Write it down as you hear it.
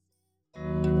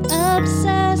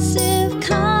Obsessive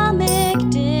comic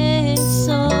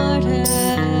disorder.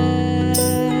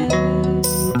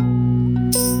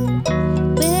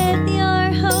 With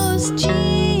your host,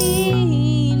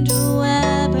 Gene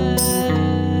Weber.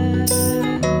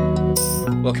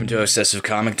 Welcome to Obsessive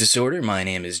Comic Disorder. My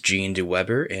name is Gene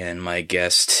DeWeber, and my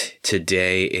guest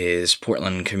today is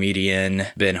Portland comedian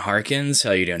Ben Harkins.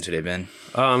 How are you doing today, Ben?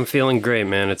 I'm feeling great,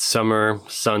 man. It's summer,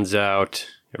 sun's out,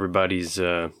 everybody's,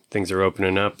 things are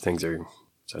opening up,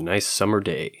 it's a nice summer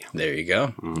day. There you go.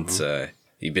 Mm-hmm. It's,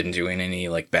 you been doing any,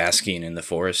 basking in the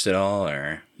forest at all,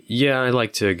 or? Yeah, I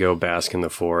like to go bask in the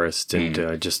forest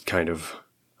and just kind of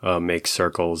make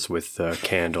circles with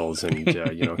candles and,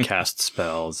 cast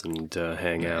spells and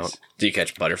hang out. Do you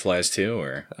catch butterflies too,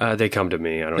 or? They come to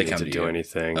me. I don't need to do you.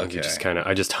 anything. Okay.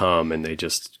 I just hum and they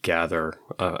just gather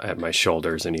at my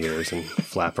shoulders and ears and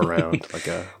flap around like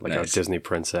a Nice. Disney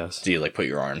princess. Do you, put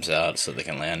your arms out so they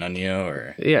can land on you,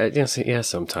 or? Yeah,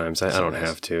 sometimes. I don't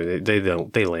have to.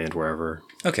 They land wherever.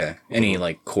 Okay. Any,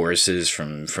 choruses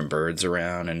from birds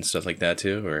around and stuff like that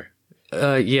too, or?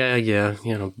 Yeah.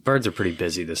 Birds are pretty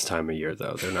busy this time of year,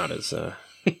 though. They're not as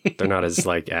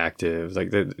active.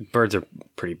 The birds are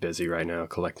pretty busy right now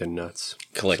collecting nuts.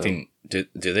 Collecting? So.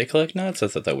 Do they collect nuts? I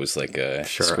thought that was Sure,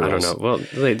 squirrels. I don't know. Well,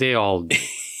 they all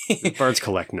birds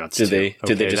collect nuts. Do too.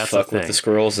 they just that's fuck with the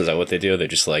squirrels? Is that what they do? They're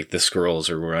just the squirrels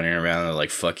are running around. They're like,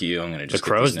 "Fuck you! I'm gonna just." The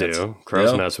crows get these nuts." do.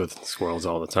 Crows mess with squirrels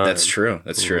all the time. That's true.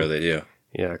 That's true. They do.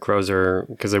 Yeah, crows are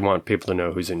because they want people to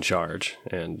know who's in charge,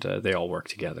 and they all work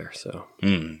together. So.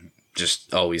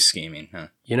 Just always scheming, huh?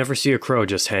 You never see a crow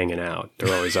just hanging out.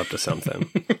 They're always up to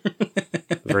something.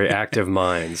 Very active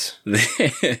minds.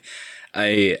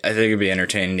 I think it'd be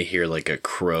entertaining to hear a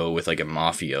crow with a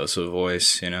mafioso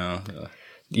voice,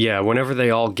 Yeah, whenever they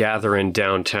all gather in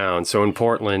downtown. So in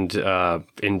Portland,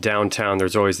 in downtown,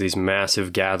 there's always these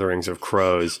massive gatherings of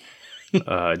crows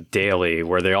daily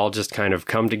where they all just kind of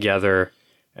come together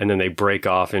and then they break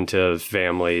off into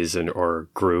families or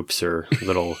groups or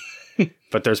little...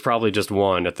 But there's probably just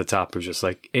one at the top who's just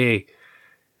like, hey,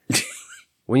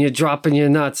 when you're dropping your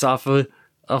nuts off of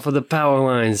the power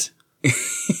lines,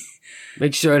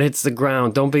 make sure it hits the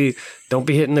ground. Don't be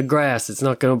hitting the grass. It's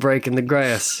not going to break in the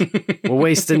grass. We're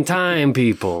wasting time,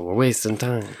 people. We're wasting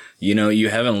time. You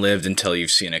haven't lived until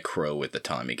you've seen a crow with a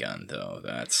Tommy gun, though.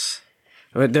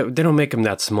 They don't make them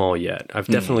that small yet. I've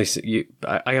definitely seen,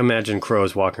 I imagine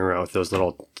crows walking around with those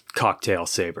little cocktail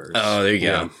sabers. Oh, there you go.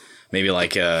 Yeah. Maybe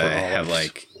have a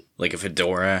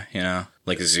fedora,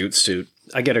 like a zoot suit.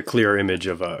 I get a clear image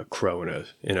of a crow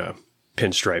in a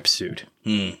pinstripe suit.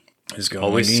 He's going,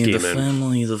 Always scheming.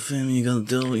 The family you gotta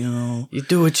do, You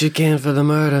do what you can for the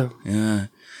murder. Yeah.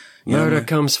 Murder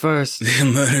comes first.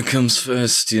 Murder comes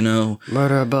first,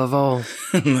 Murder above all.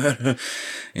 Murder.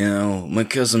 My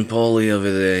cousin Paulie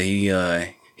over there,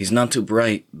 he's not too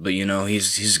bright, but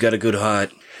he's got a good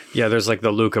heart. Yeah, there's the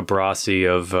Luca Brasi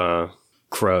of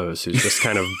crows, who's just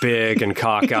kind of big and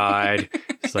cockeyed.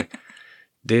 It's like,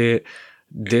 dear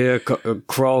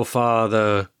crow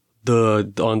father,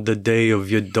 on the day of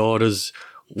your daughter's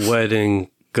wedding,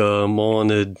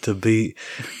 wanted to be.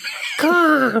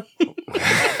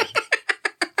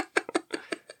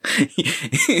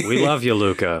 We love you,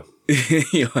 Luca.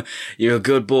 You're a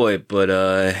good boy, but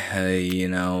we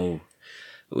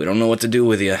don't know what to do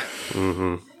with you.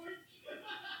 Mm-hmm.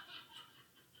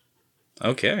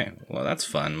 Okay, well that's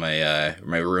fun. My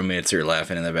roommates are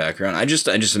laughing in the background. I just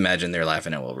imagine they're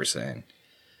laughing at what we're saying.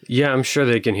 Yeah, I'm sure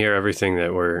they can hear everything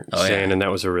that we're saying, yeah. And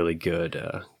that was a really good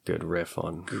riff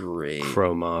on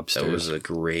Crow Mobsters. That was a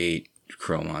great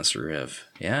Crow Monster riff.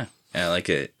 Yeah, I like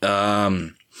it.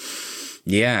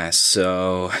 Yeah,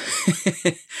 so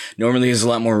normally there's a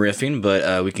lot more riffing,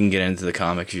 but we can get into the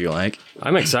comic if you like.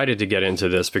 I'm excited to get into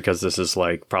this because this is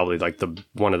probably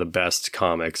one of the best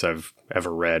comics I've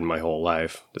ever read in my whole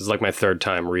life. This is my third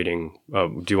time reading.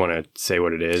 Do you want to say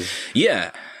what it is? Yeah.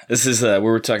 This is we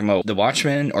were talking about The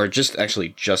Watchmen, or just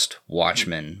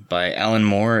Watchmen by Alan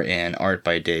Moore and art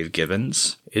by Dave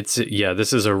Gibbons. This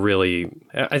is a really,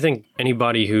 I think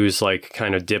anybody who's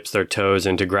kind of dips their toes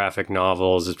into graphic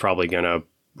novels is probably going to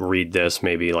read this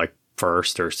maybe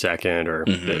first or second, or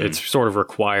it's sort of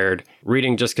required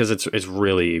reading just because it's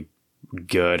really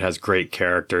good, has great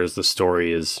characters. The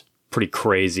story is pretty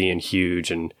crazy and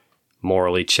huge and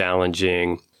morally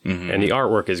challenging. And the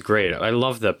artwork is great. I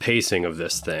love the pacing of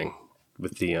this thing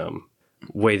with the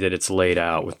way that it's laid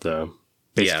out with the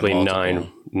basically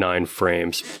nine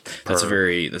frames per. That's a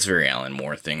very Alan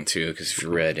Moore thing too, because if you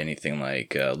read anything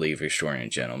like League of Extraordinary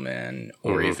Gentlemen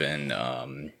or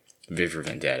even V for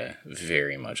Vendetta,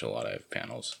 very much a lot of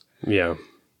panels. Yeah.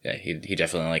 Yeah, he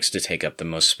definitely likes to take up the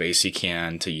most space he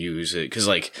can to use it. Because,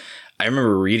 like, I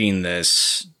remember reading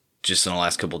this just in the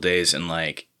last couple of days, and,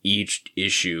 like, each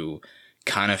issue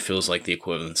kind of feels like the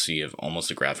equivalency of almost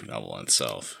a graphic novel in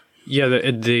itself. Yeah,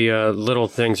 the little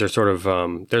things are sort of,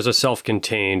 there's a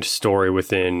self-contained story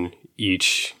within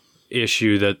each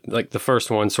issue that, like, the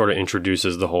first one sort of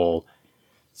introduces the whole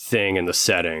thing and the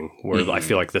setting, where I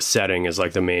feel like the setting is,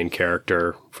 like, the main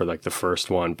character for, like, the first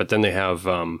one. But then they have,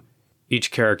 each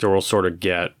character will sort of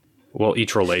get, well,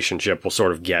 each relationship will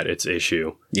sort of get its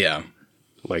issue. Yeah.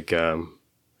 Like,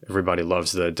 everybody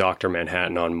loves the Dr.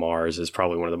 Manhattan on Mars is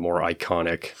probably one of the more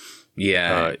iconic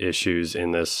issues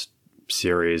in this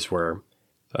series, where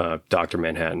Dr.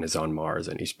 Manhattan is on Mars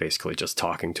and he's basically just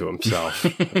talking to himself.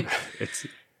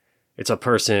 It's a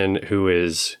person who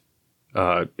is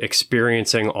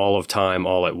experiencing all of time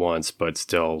all at once, but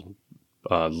still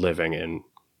living in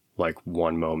like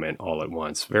one moment all at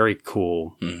once. Very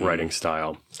cool writing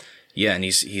style. Yeah, and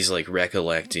he's like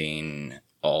recollecting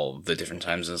all the different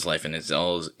times in his life, and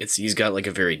he's got like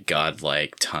a very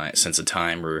godlike sense of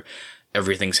time where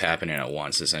everything's happening at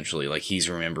once, essentially. Like, he's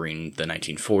remembering the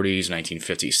 1940s,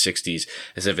 1950s, 60s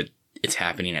as if it's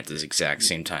happening at this exact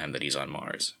same time that he's on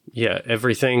Mars. Yeah,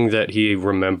 everything that he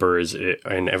remembers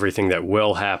and everything that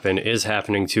will happen is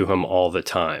happening to him all the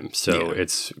time. So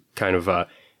it's kind of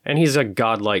and he's a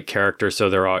godlike character,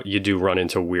 so you do run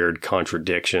into weird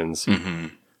contradictions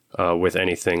with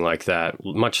anything like that.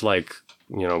 Much like,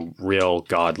 real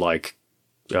godlike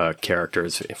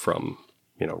characters from,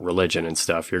 religion and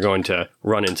stuff. You're going to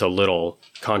run into little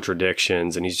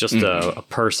contradictions, and he's just a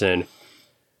person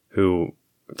who,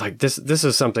 like, this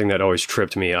is something that always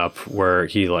tripped me up, where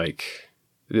he, like,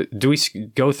 do we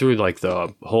go through like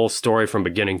the whole story from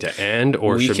beginning to end,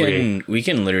 or we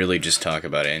can literally just talk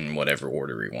about it in whatever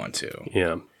order we want to.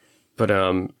 Yeah. But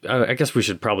I guess we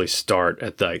should probably start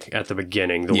at the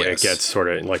beginning, the way it gets sort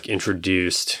of like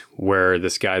introduced, where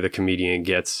this guy, the comedian,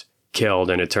 gets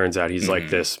killed, and it turns out he's like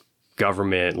this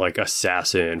government like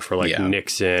assassin for like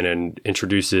Nixon, and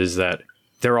introduces that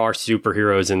there are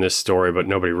superheroes in this story, but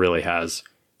nobody really has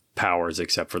powers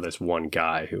except for this one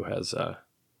guy who has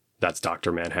that's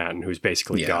Dr. Manhattan, who's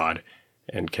basically God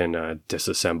and can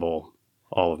disassemble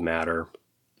all of matter.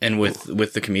 And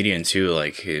with the comedian too,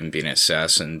 like him being an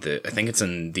assassin, I think it's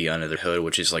in The Under the Hood,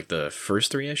 which is like the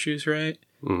first 3 issues, right?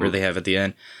 Where they have at the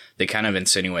end, they kind of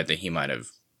insinuate that he might have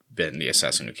been the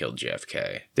assassin who killed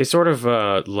JFK. They sort of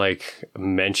like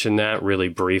mention that really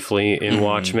briefly in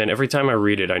Watchmen. Every time I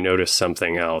read it, I notice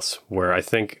something else, where I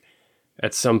think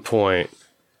at some point,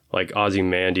 like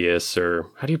Ozymandias, or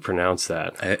how do you pronounce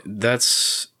that? I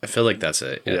feel like that's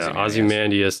it. Yeah,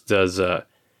 Ozymandias does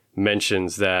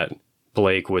mentions that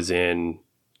Blake was in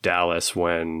Dallas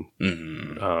when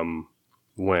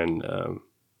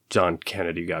John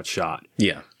Kennedy got shot.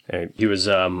 Yeah, and he was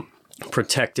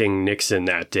protecting Nixon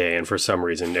that day, and for some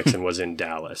reason Nixon was in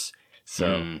Dallas.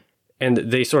 So, and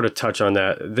they sort of touch on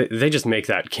that. They just make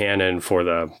that canon for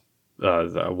the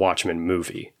Watchmen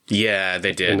movie. Yeah,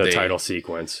 they did in the title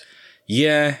sequence.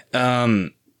 Yeah,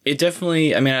 it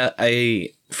definitely. I mean, I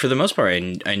for the most part,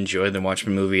 I enjoyed the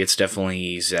Watchmen movie. It's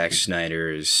definitely Zack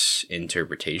Snyder's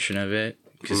interpretation of it,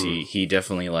 because he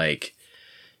definitely like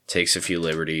takes a few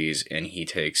liberties, and he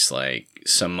takes like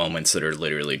some moments that are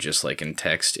literally just like in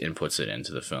text and puts it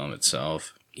into the film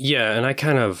itself. Yeah, and I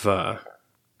kind of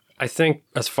I think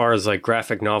as far as like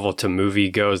graphic novel to movie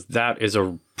goes, that is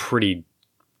a pretty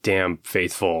damn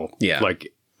faithful. Yeah,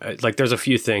 like there's a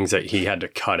few things that he had to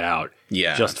cut out.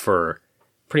 Yeah, just for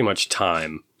pretty much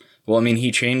time. Well, I mean,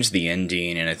 he changed the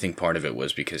ending, and I think part of it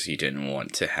was because he didn't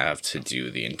want to have to do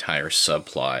the entire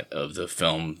subplot of the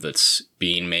film that's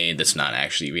being made, that's not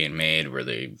actually being made, where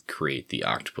they create the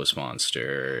octopus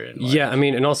monster. And yeah, I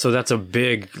mean, and also that's a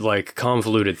big, like,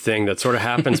 convoluted thing that sort of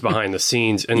happens behind the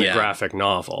scenes in the graphic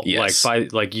novel. Yes.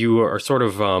 Like you are sort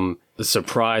of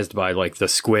surprised by, like, the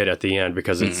squid at the end,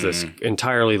 because it's this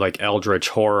entirely, like, eldritch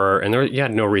horror, and you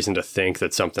had no reason to think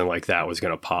that something like that was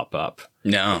going to pop up.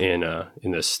 No,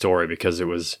 in this story, because it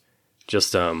was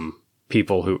just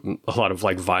people a lot of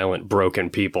like violent, broken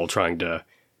people trying to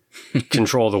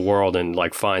control the world and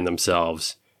like find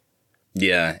themselves.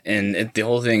 Yeah, and the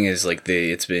whole thing is like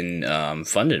it's been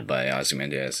funded by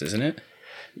Ozymandias, isn't it?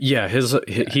 Yeah,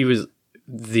 he was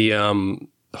the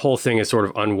whole thing is sort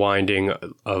of unwinding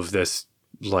of this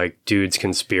like dude's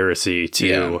conspiracy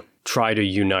to try to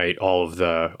unite all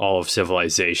of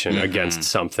civilization against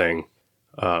something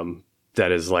that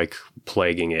is like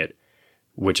plaguing it,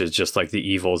 which is just like the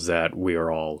evils that we are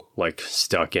all like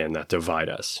stuck in that divide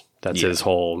us. That's his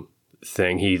whole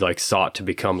thing. He like sought to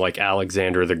become like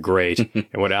Alexander the Great.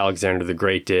 And what Alexander the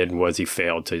Great did was he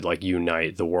failed to like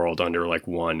unite the world under like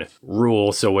one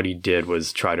rule. So what he did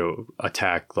was try to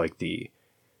attack like the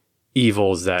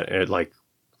evils that like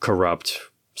corrupt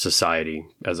society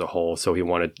as a whole. So he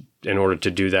wanted, in order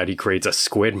to do that, he creates a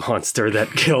squid monster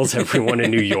that kills everyone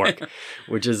in New York,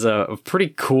 which is a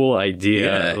pretty cool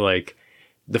idea. Yeah. Like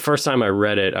the first time I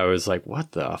read it, I was like,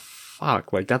 what the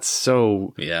fuck? Like that's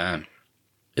so, Yeah.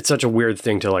 it's such a weird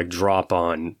thing to like drop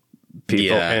on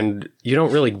people. Yeah. And you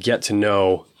don't really get to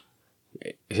know,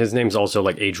 his name's also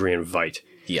like Adrian Veidt.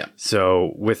 Yeah.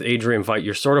 So with Adrian Veidt,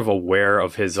 you're sort of aware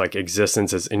of his like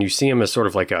existence and you see him as sort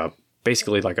of like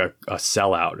basically like a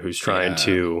sellout who's trying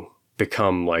to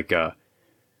become like a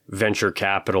venture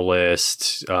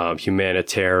capitalist,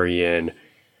 humanitarian,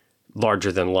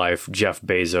 larger than life, Jeff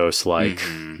Bezos, like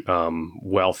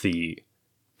wealthy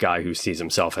guy who sees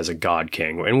himself as a god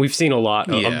king. And we've seen a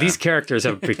lot of these characters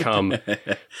have become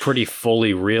pretty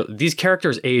fully real. These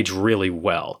characters age really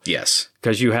well. Yes.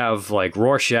 Because you have like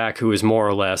Rorschach, who is more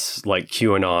or less like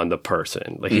QAnon, the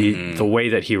person. Like the way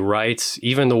that he writes,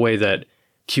 even the way that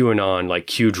QAnon like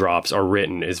Q drops are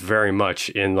written is very much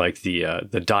in like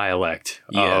the dialect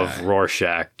of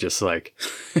Rorschach, just like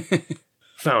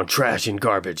found trash and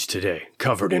garbage today,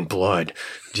 covered in blood.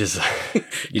 Just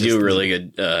you do a really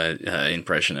good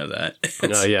impression of that.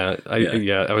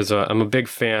 I'm a big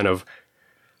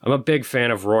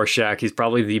fan of Rorschach. He's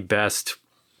probably the best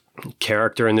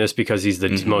character in this because he's the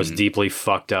most deeply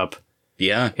fucked up.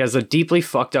 Yeah. He has a deeply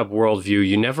fucked up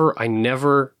worldview. I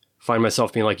never find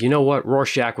myself being like, you know what,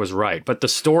 Rorschach was right, but the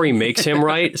story makes him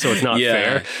right, so it's not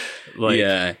fair.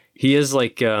 Like, he is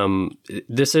like,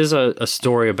 this is a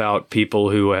story about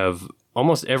people who have,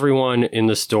 almost everyone in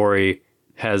the story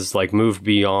has like moved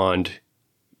beyond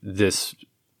this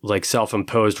like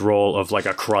self-imposed role of like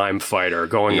a crime fighter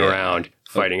going around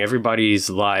fighting. Everybody's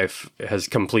life has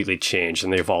completely changed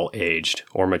and they've all aged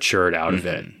or matured out of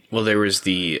it. Well, there was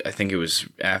I think it was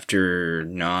after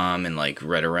Nam and like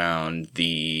right around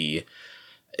isn't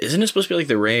it supposed to be like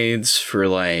the raids for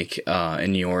like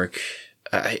in New York?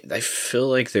 I feel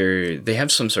like they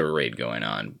have some sort of raid going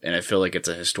on, and I feel like it's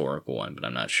a historical one, but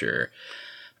I'm not sure.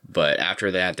 But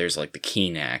after that, there's like the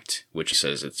Keene Act, which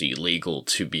says it's illegal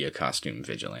to be a costume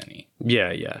vigilante.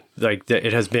 Yeah. Like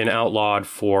it has been outlawed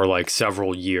for like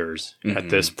several years at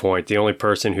this point. The only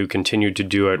person who continued to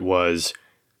do it was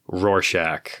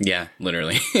Rorschach. Yeah,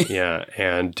 literally. Yeah,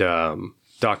 and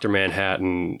Dr.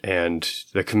 Manhattan and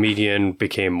the comedian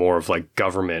became more of like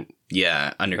government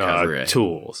undercover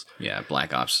tools. Yeah,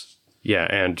 Black Ops. Yeah,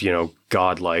 and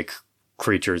godlike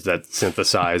creatures that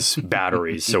synthesize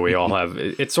batteries. So we all have,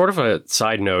 it's sort of a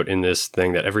side note in this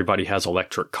thing that everybody has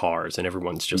electric cars and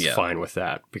everyone's just fine with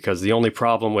that, because the only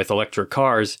problem with electric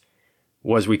cars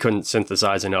was we couldn't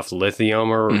synthesize enough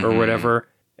lithium or whatever.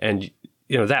 And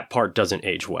that part doesn't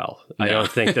age well. No. I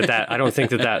don't think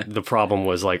that the problem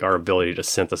was like our ability to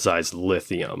synthesize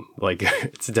lithium. Like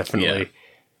it's definitely.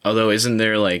 Although isn't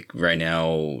there like right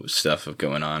now stuff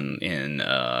going on in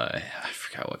I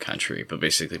forgot what country, but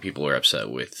basically people are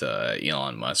upset with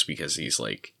Elon Musk because he's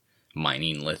like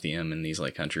mining lithium in these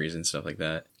like countries and stuff like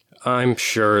that. I'm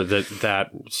sure that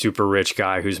super rich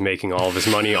guy who's making all of his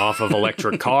money off of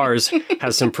electric cars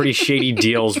has some pretty shady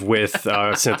deals with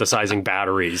synthesizing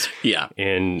batteries. Yeah.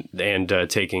 And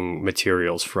taking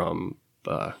materials from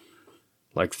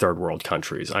like third world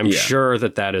countries. I'm sure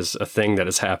that is a thing that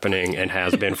is happening and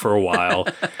has been for a while.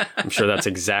 I'm sure that's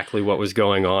exactly what was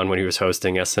going on when he was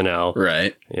hosting SNL.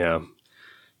 Right. Yeah.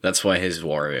 That's why his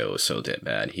Wario was so dead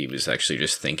bad. He was actually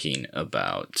just thinking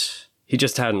about... He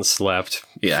just hadn't slept.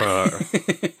 Yeah.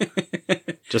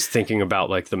 Just thinking about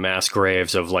like the mass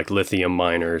graves of like lithium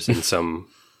miners in some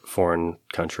foreign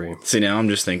country. See, now I'm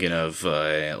just thinking of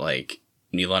like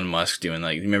Elon Musk doing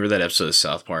like, remember that episode of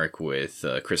South Park with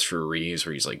Christopher Reeves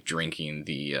where he's like drinking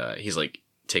he's like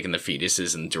taking the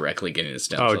fetuses and directly getting the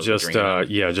stem cells.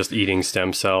 Just eating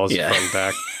stem cells from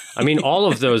back. I mean, all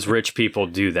of those rich people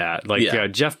do that.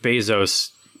 Like Jeff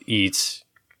Bezos eats,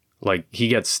 like he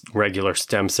gets regular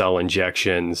stem cell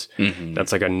injections.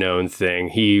 That's like a known thing.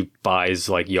 He buys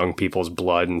like young people's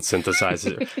blood and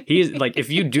synthesizes it. He's like, if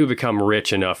you do become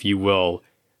rich enough, you will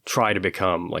try to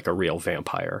become like a real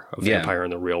vampire, in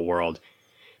the real world,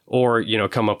 or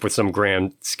come up with some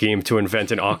grand scheme to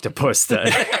invent an octopus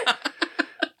that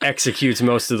executes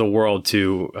most of the world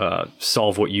to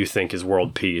solve what you think is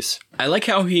world peace. I like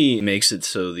how he makes it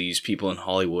so these people in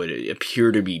Hollywood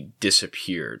appear to be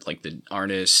disappeared, like the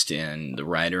artist and the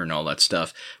writer and all that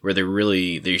stuff, where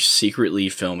they're secretly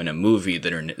filming a movie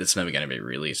that's never going to be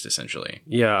released, essentially.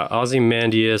 Yeah,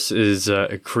 Ozymandias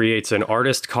creates an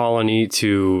artist colony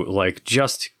to like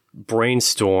just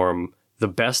brainstorm the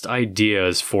best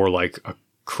ideas for like a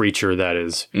creature that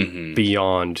is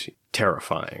beyond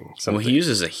terrifying. Well, he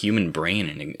uses a human brain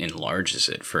and enlarges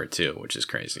it for it too, which is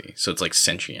crazy. So it's like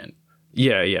sentient.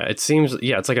 Yeah. It seems,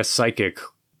 it's like a psychic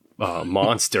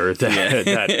monster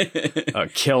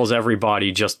that kills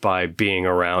everybody just by being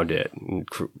around it and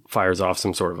fires off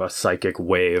some sort of a psychic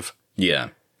wave. Yeah.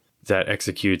 That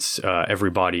executes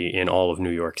everybody in all of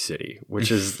New York City,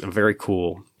 which is a very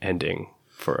cool ending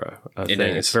for a thing.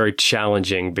 It's very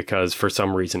challenging because for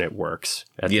some reason it works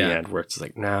at the end, where it's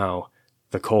like, now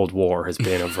the Cold War has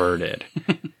been averted.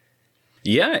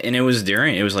 Yeah, and it was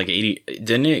like 80,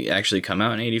 didn't it actually come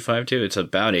out in 85 too? It's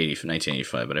about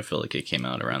 1985, but I feel like it came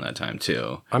out around that time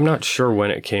too. I'm not sure when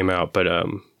it came out, but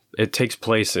it takes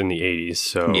place in the 80s,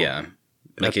 so... Yeah,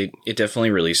 like it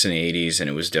definitely released in the 80s, and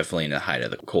it was definitely in the height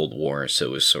of the Cold War, so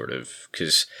it was sort of...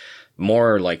 Because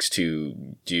Moore likes to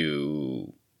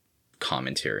do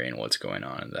commentary on what's going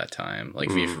on at that time.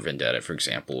 Like V for Vendetta, for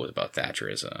example, was about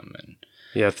Thatcherism and...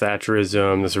 Yeah,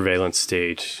 Thatcherism, the surveillance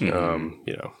state,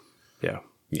 Yeah.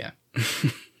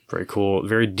 Very cool.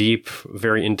 Very deep,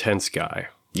 very intense guy.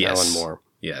 Yes. Alan Moore.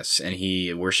 Yes, and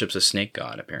he worships a snake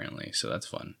god, apparently, so that's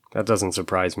fun. That doesn't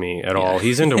surprise me at all.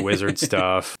 He's into wizard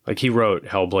stuff. Like, he wrote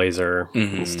Hellblazer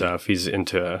and stuff. He's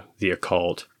into the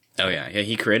occult. Oh, yeah. Yeah,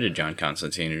 he created John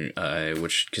Constantine,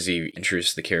 because he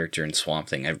introduced the character in Swamp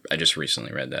Thing. I just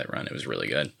recently read that run. It was really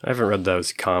good. I haven't read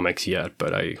those comics yet,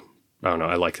 but I don't know.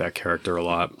 I like that character a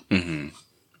lot. Mm-hmm.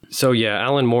 So, yeah,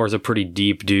 Alan Moore is a pretty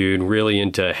deep dude, really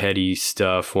into heady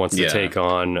stuff, wants to take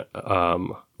on...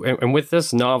 And with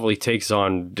this novel, he takes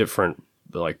on different,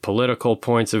 like, political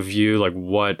points of view, like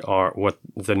what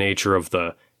the nature of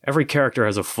every character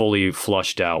has a fully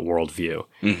flushed out worldview,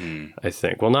 I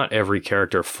think. Well, not every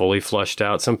character fully flushed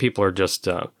out. Some people are just,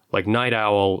 like, Night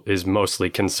Owl is mostly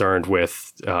concerned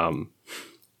with...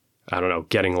 I don't know,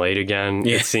 getting laid again,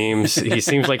 it seems. He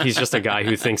seems like he's just a guy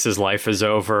who thinks his life is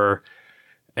over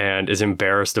and is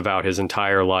embarrassed about his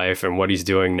entire life and what he's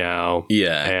doing now.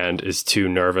 Yeah. And is too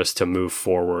nervous to move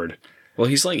forward. Well,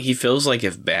 he feels like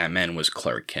if Batman was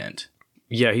Clark Kent.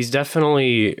 Yeah, he's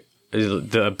definitely...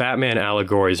 The Batman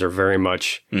allegories are very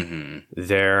much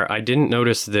there. I didn't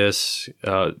notice this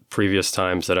previous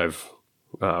times that I've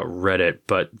read it,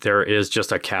 but there is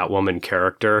just a Catwoman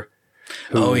character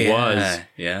who was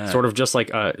sort of just like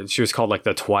she was called like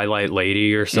the Twilight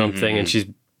Lady or something, and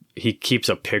he keeps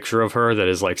a picture of her that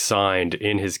is like signed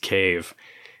in his cave,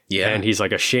 and he's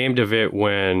like ashamed of it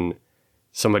when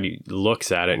somebody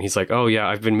looks at it, and he's like, "Oh yeah,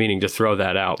 I've been meaning to throw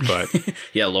that out," but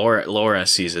Laura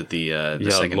sees it the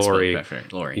second Laurie,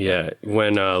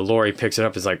 when Laurie picks it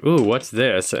up, is like, "Ooh, what's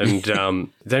this?"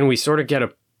 And then we sort of get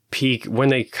a peek when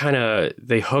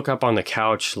they hook up on the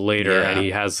couch later, and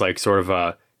he has like sort of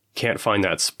a can't find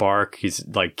that spark. He's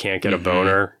like can't get a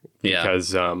boner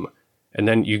because and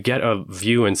then you get a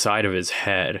view inside of his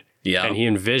head, and he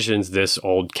envisions this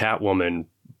old Catwoman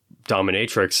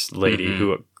dominatrix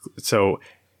lady so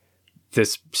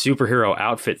this superhero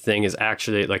outfit thing is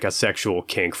actually like a sexual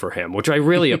kink for him, which I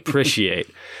really appreciate,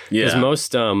 because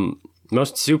most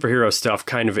superhero stuff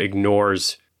kind of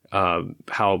ignores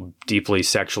how deeply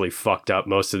sexually fucked up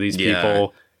most of these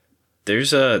people.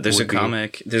 There's a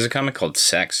comic called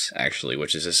Sex, actually,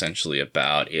 which is essentially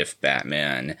about if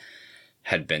Batman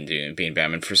had been being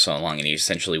Batman for so long, and he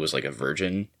essentially was like a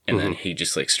virgin, and then he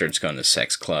just like starts going to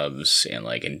sex clubs and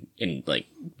like and like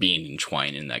being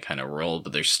entwined in that kind of world,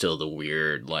 but there's still the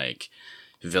weird like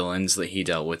villains that he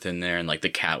dealt with in there, and like the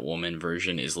Catwoman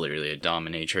version is literally a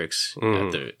dominatrix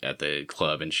at the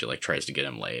club, and she like tries to get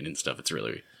him laid and stuff. It's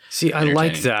really I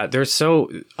like that. There's a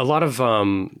lot of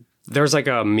there's like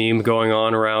a meme going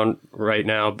on around right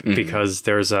now because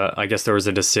I guess there was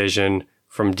a decision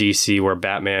from DC where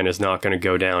Batman is not going to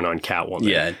go down on Catwoman.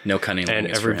 Yeah, no cunning. And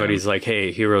everybody's like,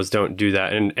 "Hey, heroes don't do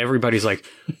that." And everybody's like,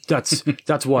 "That's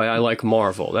why I like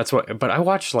Marvel. That's why." But I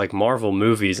watch like Marvel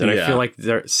movies, and I feel like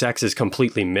their sex is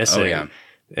completely missing. Oh, yeah.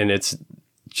 And it's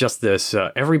just this.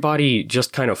 Everybody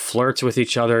just kind of flirts with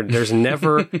each other. There's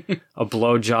never a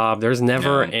blowjob. There's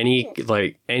never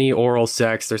any oral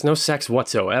sex. There's no sex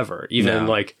whatsoever. Even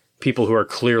like people who are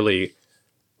clearly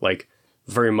like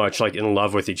very much like in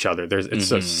love with each other.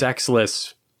 It's a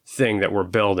sexless thing that we're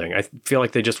building. I feel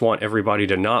like they just want everybody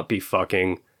to not be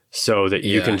fucking so that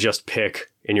you Yeah. can just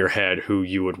pick in your head who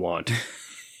you would want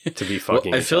to be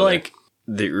fucking. I each feel other. like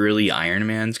the early Iron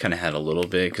Man's kind of had a little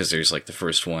bit, because there's like the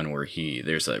first one where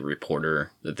there's a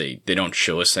reporter that they don't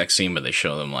show a sex scene, but they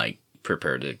show them like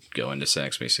prepared to go into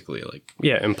sex, basically, like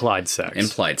yeah, implied sex.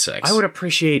 implied sex. I would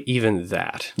appreciate even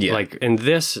that. Yeah. Like, in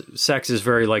this, sex is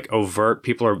very, like, overt.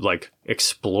 People are, like,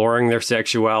 exploring their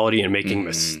sexuality and making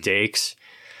mistakes.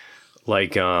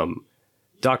 Like,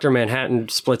 Dr. Manhattan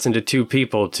splits into two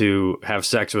people to have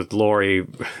sex with Lori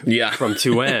Yeah. from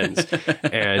two ends.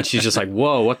 And she's just like,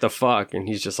 whoa, what the fuck? And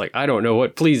he's just like, I don't know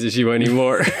what pleases you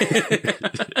anymore.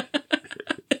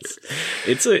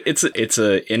 It's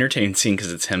a entertaining scene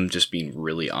because it's him just being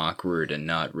really awkward and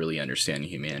not really understanding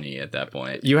humanity at that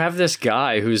point. You have this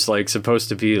guy who's like supposed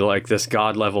to be like this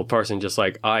god level person, just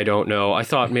like, I don't know. I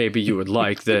thought maybe you would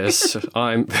like this.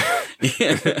 I'm.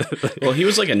 Well, he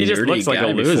was like a He just nerdy looks guy like a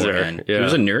loser. beforehand. Yeah. He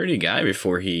was a nerdy guy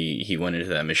before he went into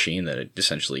that machine that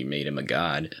essentially made him a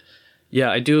god. Yeah,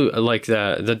 I do like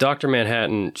that. The Dr.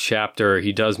 Manhattan chapter,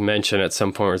 he does mention at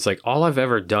some point where it's like, all I've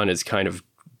ever done is kind of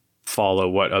follow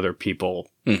what other people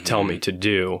tell me to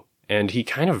do. And he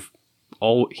kind of,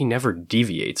 he never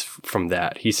deviates from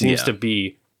that. He seems to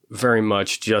be very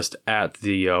much just at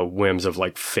the whims of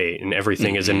like fate, and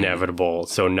everything is inevitable.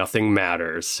 So nothing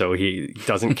matters. So he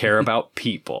doesn't care about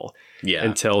people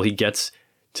until he gets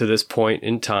to this point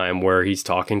in time where he's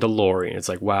talking to Lori, and it's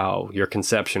like, wow, your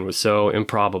conception was so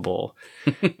improbable.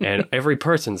 And every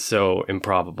person's so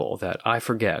improbable that I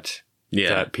forget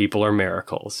that people are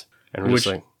miracles. And we're just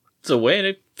like, It's a way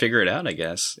to figure it out, I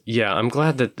guess. yeah, I'm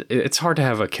glad that it's hard to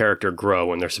have a character grow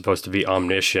when they're supposed to be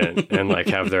omniscient and like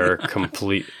have their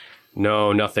complete,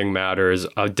 no, nothing matters.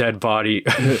 A dead body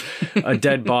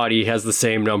has the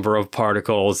same number of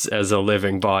particles as a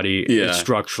living body. Yeah. It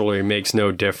structurally makes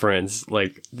no difference.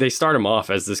 Like, they start him off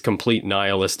as this complete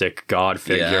nihilistic god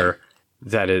figure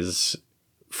that is,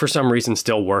 for some reason,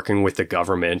 still working with the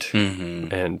government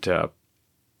and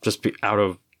just be out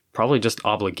of probably just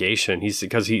obligation.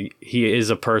 Because he is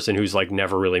a person who's like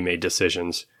never really made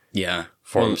decisions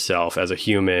for himself as a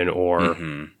human, or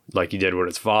like he did what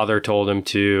his father told him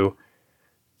to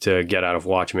get out of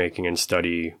watchmaking and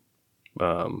study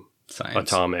Science.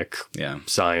 atomic Yeah.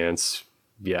 science,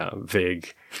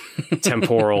 vague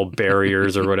temporal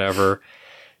barriers or whatever.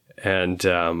 And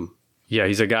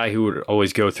he's a guy who would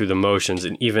always go through the motions,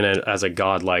 and even as a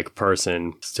godlike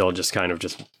person, still just kind of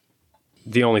just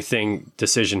the only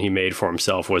decision he made for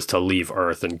himself was to leave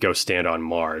Earth and go stand on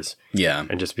Mars. Yeah.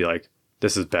 And just be like,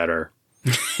 this is better.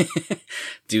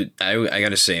 Dude, I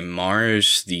gotta say,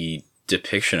 Mars, the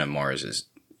depiction of Mars is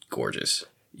gorgeous.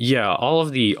 Yeah, all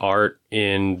of the art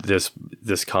in this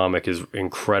comic is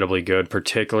incredibly good,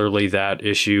 particularly that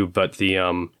issue, but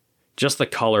the just the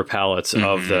color palettes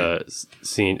of the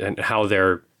scene and how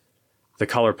the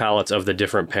color palettes of the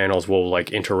different panels will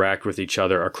like interact with each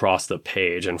other across the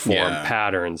page and form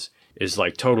patterns is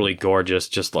like totally gorgeous.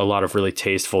 Just a lot of really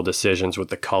tasteful decisions with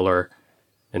the color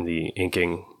and the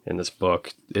inking in this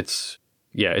book. It's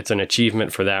an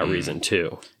achievement for that reason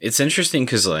too. It's interesting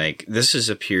because like this is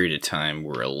a period of time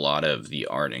where a lot of the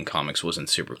art in comics wasn't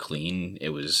super clean. It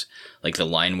was like the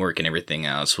line work and everything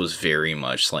else was very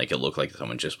much like it looked like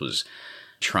someone just was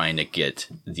trying to get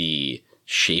the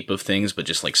shape of things, but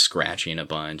just like scratching a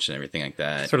bunch and everything like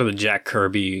that. Sort of the Jack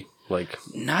Kirby, like,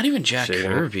 not even Jack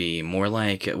shading. Kirby, more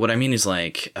like what I mean is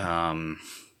like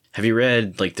have you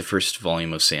read like the first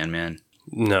volume of Sandman?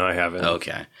 No, I haven't.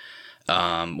 Okay.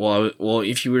 Well,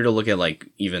 if you were to look at like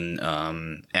even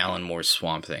Alan Moore's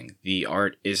Swamp Thing, the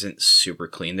art isn't super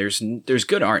clean. There's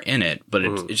good art in it, but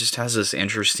it just has this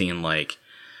interesting like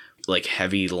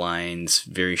heavy lines,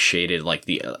 very shaded. Like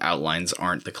the outlines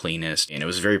aren't the cleanest, and it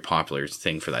was a very popular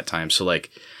thing for that time. So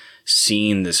like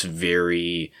seeing this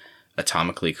very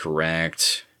atomically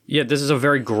correct. Yeah, this is a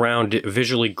very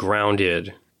visually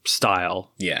grounded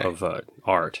style of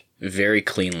art. Very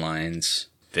clean lines.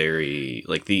 Very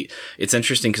like it's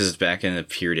interesting because it's back in a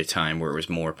period of time where it was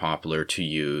more popular to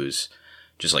use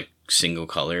just like single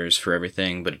colors for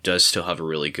everything, but it does still have a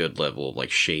really good level of like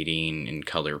shading and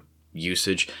color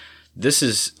usage. This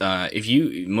is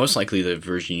most likely the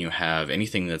version you have,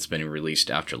 anything that's been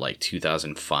released after like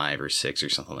 2005 or 6 or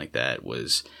something like that,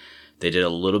 was they did a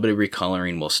little bit of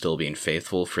recoloring while still being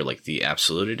faithful for like the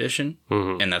Absolute Edition,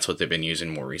 and that's what they've been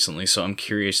using more recently. So I'm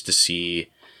curious to see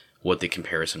what the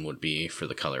comparison would be for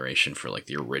the coloration for like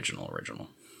the original.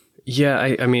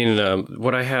 Yeah, I mean,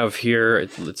 what I have here,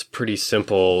 it's pretty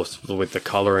simple with the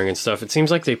coloring and stuff. It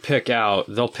seems like they'll pick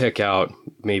out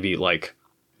maybe like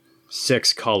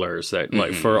 6 colors that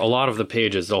like for a lot of the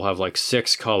pages, they'll have like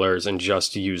 6 colors and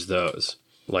just use those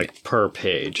like per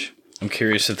page. I'm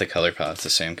curious if the color palette's the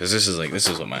same, because this is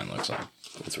what mine looks like.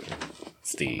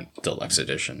 It's the deluxe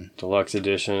edition. Deluxe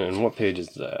edition, and what page is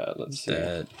that? Let's see.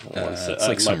 It's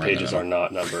like my pages are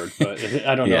not numbered, but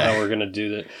I don't know how we're gonna do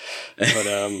that. But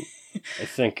I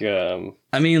think.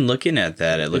 I mean, looking at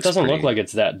that, it doesn't look like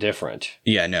it's that different.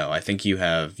 Yeah, no, I think you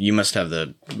must have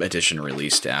the edition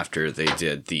released after they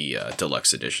did the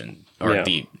deluxe edition, or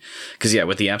because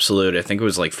with the Absolute, I think it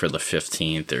was like for the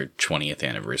 15th or 20th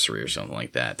anniversary or something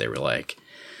like that. They were like,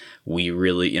 we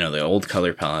really, the old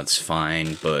color palette's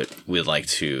fine, but we'd like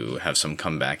to have some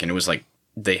comeback, and it was like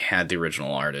they had the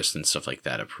original artist and stuff like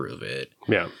that approve it.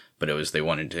 Yeah, but they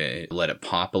wanted to let it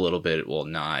pop a little bit while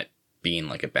not being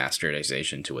like a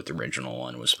bastardization to what the original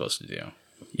one was supposed to do.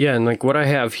 Yeah, and like what I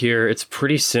have here, it's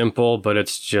pretty simple, but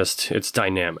it's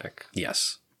dynamic.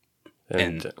 Yes.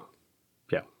 And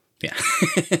yeah.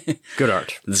 Good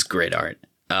art. This is great art.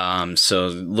 So a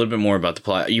little bit more about the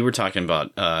plot. You were talking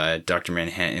about Dr.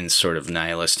 Manhattan's sort of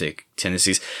nihilistic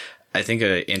tendencies. I think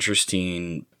an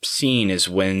interesting scene is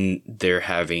when they're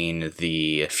having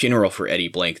the funeral for Eddie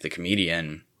Blake, the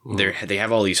comedian. They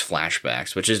have all these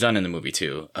flashbacks, which is done in the movie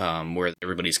too, where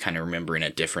everybody's kind of remembering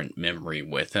a different memory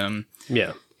with him.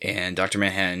 Yeah. And Dr.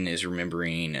 Manhattan is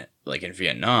remembering, like, in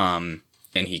Vietnam,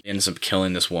 and he ends up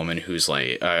killing this woman who's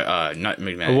like, not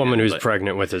Manhattan, a woman who's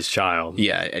pregnant with his child.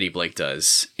 Yeah, Eddie Blake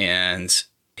does. And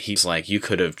he's like, you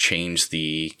could have changed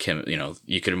you could have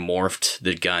morphed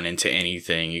the gun into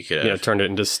anything. You could have turned it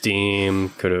into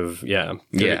steam.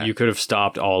 You could have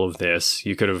stopped all of this.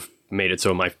 You could have made it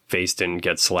so my face didn't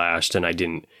get slashed and I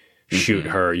didn't shoot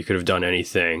her. You could have done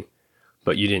anything,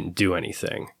 but you didn't do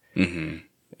anything. Mm-hmm.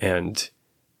 And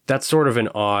that's sort of an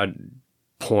odd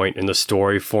point in the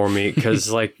story for me,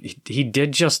 because like he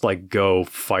did just like go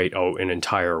fight an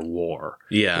entire war,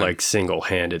 like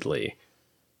single-handedly,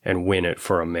 and win it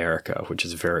for America, which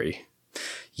is very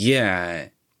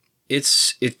it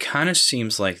kind of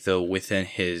seems like, though, within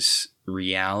his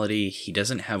reality, he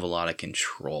doesn't have a lot of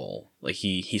control. Like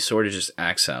he sort of just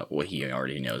acts out what he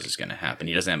already knows is going to happen.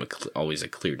 He doesn't have always a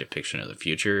clear depiction of the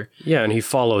future. Yeah, and he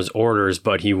follows orders,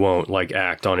 but he won't like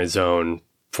act on his own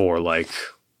for like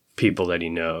people that he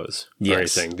knows or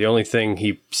anything. The only thing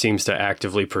he seems to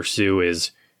actively pursue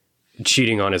is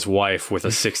cheating on his wife with a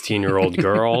 16-year-old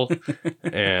girl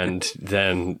and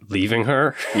then leaving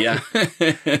her. Yeah.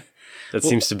 That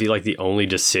seems to be like the only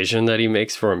decision that he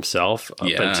makes for himself up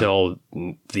until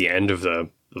the end of the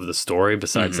story.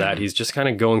 Besides that, he's just kind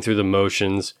of going through the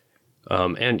motions.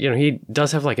 And, he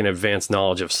does have like an advanced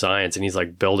knowledge of science, and he's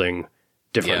like building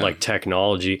different like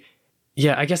technology.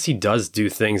 Yeah, I guess he does do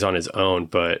things on his own,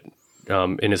 but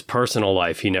in his personal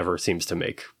life, he never seems to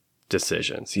make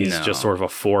decisions. He's just sort of a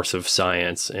force of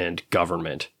science and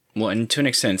government. Well, and to an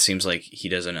extent, it seems like he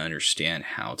doesn't understand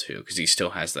how to, because he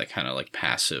still has that kind of like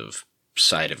passive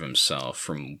side of himself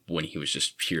from when he was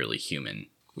just purely human.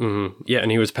 Mm-hmm. Yeah, and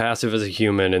he was passive as a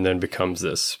human, and then becomes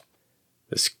this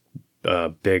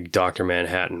big Dr.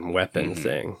 Manhattan weapon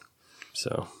thing.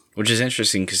 So, which is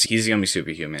interesting, because he's the only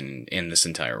superhuman in this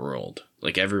entire world.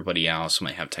 Like, everybody else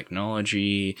might have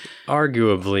technology.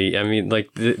 Arguably, I mean,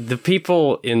 like the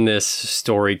people in this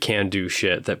story can do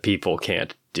shit that people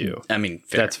can't do. I mean,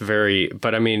 fair. It's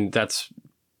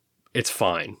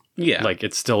fine. Yeah, like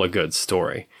it's still a good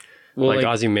story. Well, like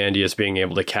Ozymandias being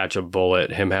able to catch a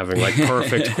bullet, him having like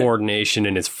perfect coordination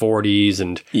in his 40s,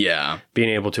 and being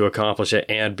able to accomplish it,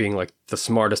 and being like the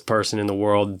smartest person in the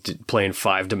world, playing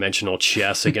 5-dimensional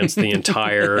chess against the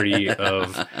entirety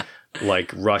of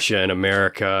like Russia and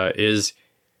America, is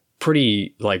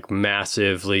pretty like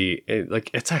massively like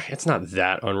it's not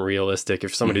that unrealistic.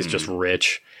 If somebody's just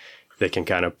rich, they can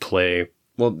kind of play.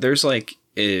 Well, there's like,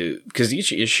 because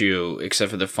each issue,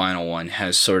 except for the final one,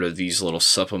 has sort of these little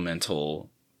supplemental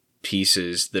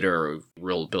pieces that are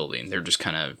world building. They're just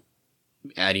kind of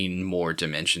adding more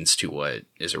dimensions to what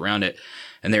is around it.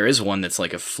 And there is one that's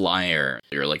like a flyer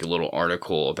or like a little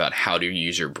article about how to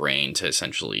use your brain to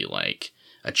essentially like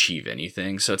achieve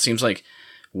anything. So it seems like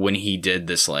when he did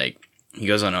this, like he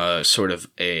goes on a sort of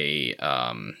a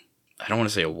I don't want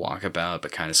to say a walkabout,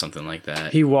 but kind of something like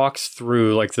that. He walks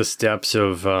through like the steps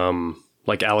of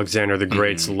like Alexander the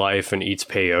Great's life and eats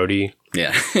peyote.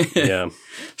 Yeah. Yeah.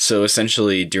 So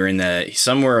essentially during that,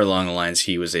 somewhere along the lines,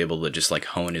 he was able to just like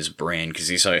hone his brain, because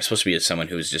he's supposed to be someone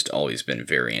who's just always been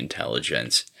very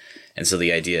intelligent. And so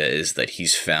the idea is that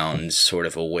he's found sort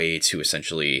of a way to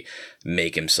essentially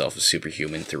make himself a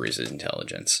superhuman through his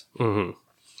intelligence. Mm-hmm.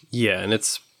 Yeah,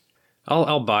 and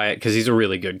I'll buy it because he's a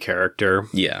really good character.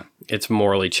 Yeah. It's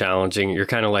morally challenging. You're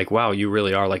kind of like, wow, you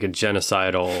really are like a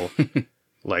genocidal,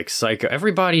 like psycho.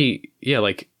 Everybody, yeah,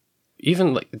 like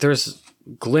even like there's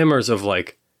glimmers of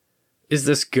like is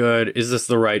this good? Is this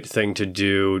the right thing to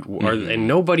do? And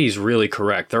nobody's really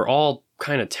correct. They're all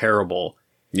kind of terrible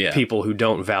people who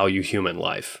don't value human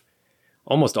life.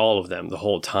 Almost all of them the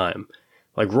whole time.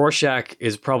 Like Rorschach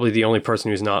is probably the only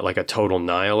person who's not like a total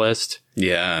nihilist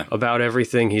about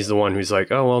everything. He's the one who's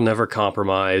like, oh, well, never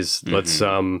compromise. Let's,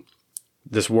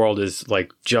 this world is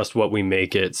like just what we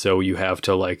make it. So you have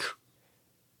to like,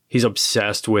 he's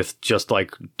obsessed with just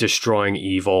like destroying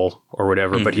evil or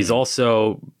whatever. But he's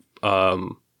also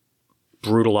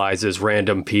brutalizes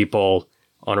random people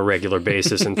on a regular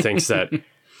basis and thinks that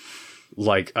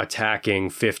like attacking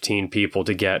 15 people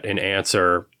to get an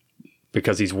answer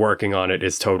because he's working on it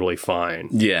is totally fine.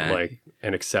 Yeah. Like,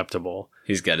 and acceptable.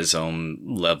 He's got his own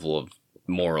level of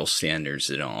moral standards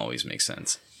that don't always make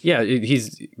sense. Yeah,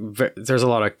 there's a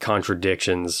lot of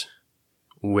contradictions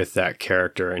with that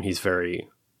character, and he's very...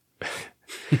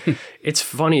 It's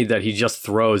funny that he just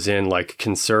throws in, like,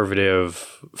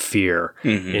 conservative fear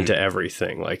into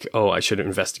everything. Like, oh, I should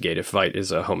investigate if Veidt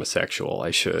is a homosexual.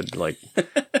 I should, like...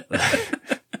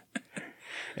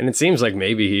 And it seems like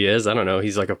maybe he is. I don't know.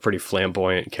 He's like a pretty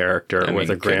flamboyant character with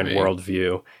a grand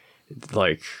worldview.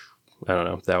 Like, I don't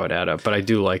know. That would add up. But I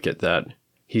do like it that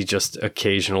he just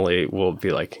occasionally will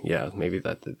be like, yeah, maybe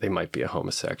that they might be a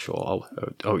homosexual.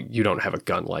 Oh, you don't have a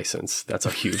gun license. That's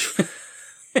a huge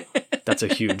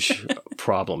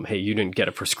problem. Hey, you didn't get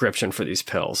a prescription for these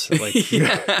pills. Like,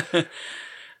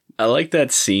 I like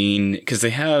that scene because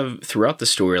they have, throughout the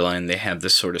storyline, they have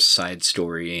this sort of side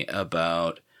story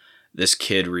about this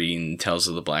kid reading Tales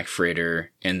of the Black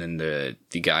Freighter, and then the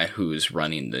guy who's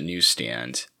running the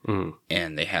newsstand.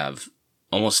 And they have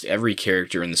almost every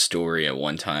character in the story at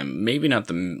one time. Maybe not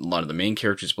a lot of the main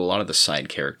characters, but a lot of the side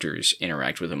characters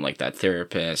interact with him, like that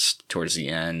therapist towards the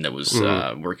end that was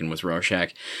working with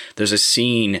Rorschach. There's a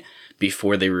scene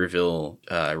before they reveal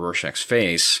Rorschach's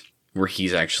face where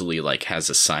he's actually like has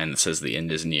a sign that says the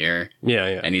end is near.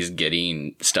 Yeah. And he's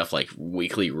getting stuff like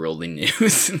Weekly Rolling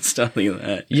News and stuff like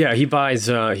that. Yeah, he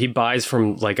buys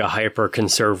from like a hyper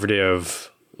conservative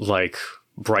like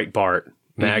Breitbart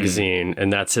magazine,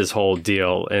 and that's his whole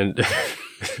deal. And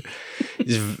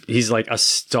he's like a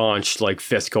staunch like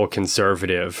fiscal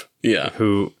conservative. Yeah.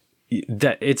 Who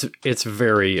that it's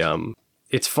very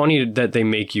it's funny that they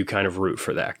make you kind of root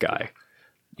for that guy,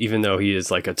 even though he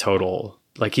is like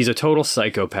he's a total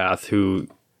psychopath who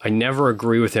I never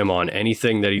agree with him on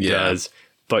anything that he does,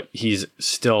 but he's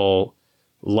still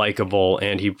likable,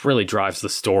 and he really drives the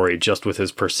story just with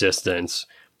his persistence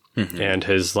and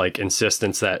his like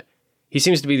insistence that he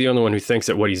seems to be the only one who thinks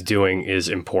that what he's doing is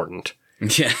important.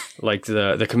 Yeah. Like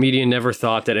the comedian never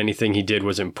thought that anything he did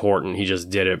was important. He just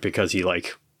did it because he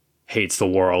like hates the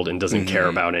world and doesn't care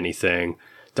about anything.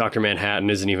 Dr. Manhattan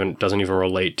doesn't even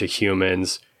relate to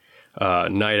humans.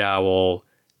 Night Owl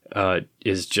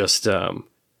is just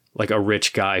like a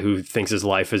rich guy who thinks his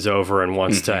life is over and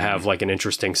wants to have like an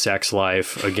interesting sex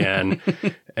life again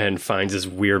and finds this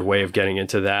weird way of getting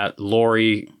into that.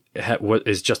 Lori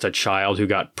is just a child who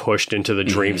got pushed into the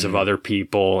dreams of other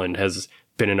people and has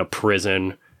been in a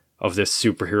prison of this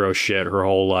superhero shit her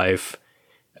whole life.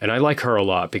 And I like her a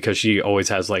lot because she always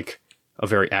has like a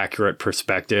very accurate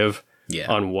perspective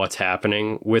on what's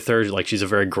happening with her. Like, she's a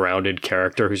very grounded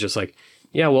character who's just like,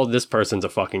 yeah, well, this person's a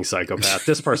fucking psychopath.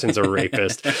 This person's a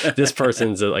rapist. This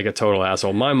person's like a total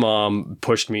asshole. My mom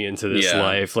pushed me into this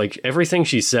life. Like, everything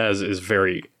she says is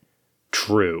very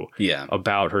true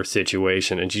about her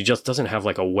situation, and she just doesn't have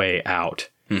like a way out.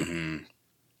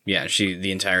 Yeah,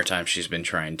 the entire time she's been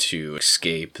trying to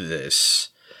escape this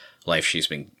life she's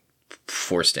been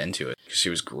forced into it because she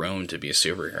was grown to be a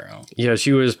superhero. Yeah,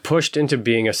 she was pushed into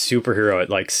being a superhero at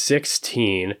like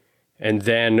 16 and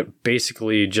then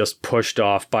basically just pushed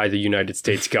off by the United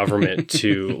States government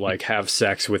to like have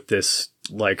sex with this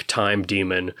like time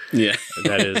demon. Yeah.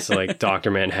 That is like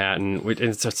Dr. Manhattan.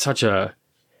 It's such a...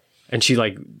 And she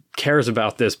like cares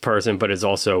about this person, but is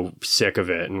also sick of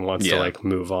it and wants to like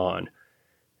move on.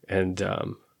 And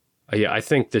I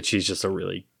think that she's just a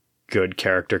really good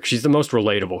character. She's the most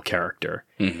relatable character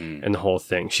in the whole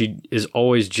thing. She is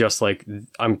always just like,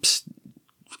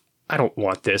 I don't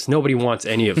want this. Nobody wants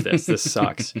any of this. This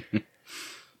sucks.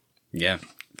 Yeah.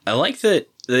 I like that.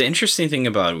 The interesting thing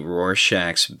about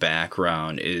Rorschach's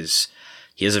background is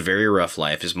he has a very rough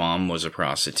life. His mom was a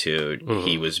prostitute.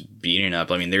 He was beaten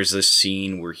up. I mean, there's this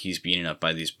scene where he's beaten up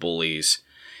by these bullies,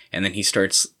 and then he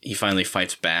finally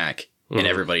fights back. And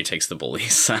everybody takes the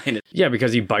bully's side. Yeah,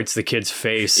 because he bites the kid's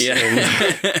face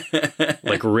and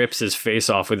like rips his face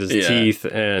off with his teeth.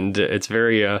 And it's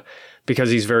very, because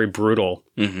he's very brutal.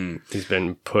 He's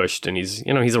been pushed, and he's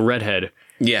a redhead.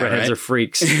 Yeah, redheads right? are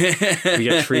freaks. We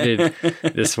get treated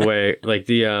this way. Like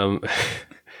the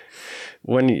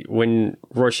when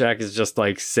Rorschach is just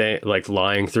like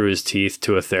lying through his teeth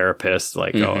to a therapist,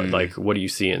 like, oh, like, what do you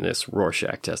see in this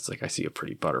Rorschach test? Like, I see a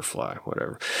pretty butterfly,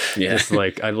 whatever. Yeah. It's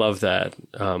like, I love that.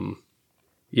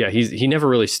 Yeah, he never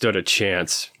really stood a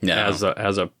chance No.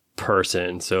 as a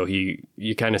person. So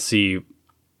you kind of see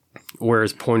where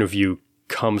his point of view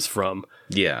comes from.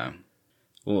 Yeah.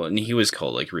 Well, and he was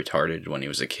called like retarded when he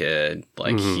was a kid.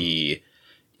 Like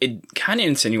it kind of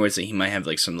insinuates that he might have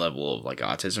like some level of like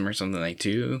autism or something like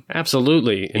too.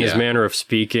 Absolutely. In his Yeah. manner of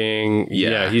speaking.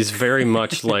 Yeah. He's very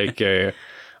much like a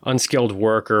unskilled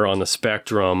worker on the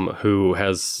spectrum who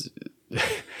has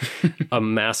a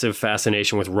massive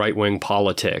fascination with right-wing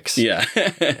politics. Yeah.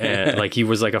 And like he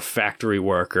was like a factory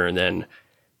worker and then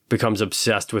becomes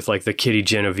obsessed with like the Kitty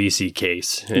Genovese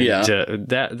case. And, Yeah.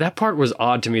 that part was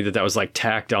odd to me that was like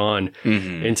tacked on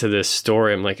into this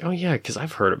story. I'm like, oh yeah, because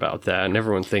I've heard about that, and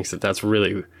everyone thinks that that's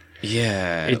really.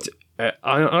 Yeah. It's.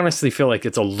 I honestly feel like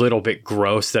it's a little bit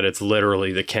gross that it's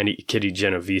literally the Kitty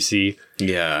Genovese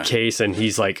yeah. case, and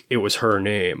he's like, it was her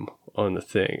name on the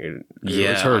thing. It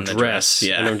Yeah, was her on the dress. dress,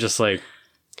 yeah. And I'm just like,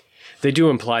 they do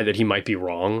imply that he might be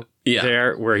wrong. Yeah.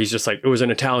 There, where he's just like, it was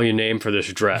an Italian name for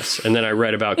this dress. And then I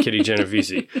read about Kitty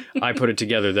Genovese. I put it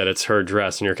together that it's her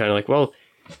dress. And you're kind of like, well,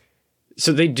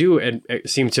 so they do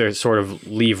seem to sort of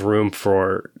leave room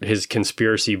for his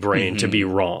conspiracy brain to be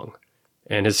wrong.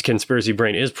 And his conspiracy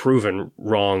brain is proven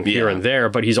wrong here Yeah. and there,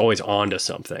 but he's always on to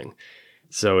something.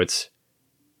 So it's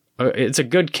a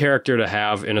good character to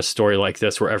have in a story like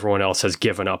this where everyone else has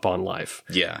given up on life.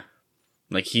 Yeah.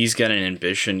 Like he's got an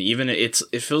ambition. Even it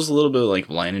feels a little bit like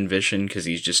Blind Ambition because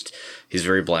he's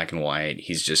very black and white.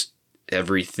 He's just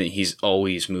everything. He's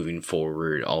always moving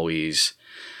forward, always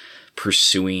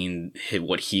pursuing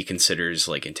what he considers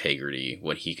like integrity,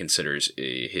 what he considers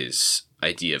his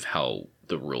idea of how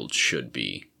the world should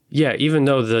be. Yeah, even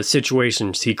though the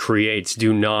situations he creates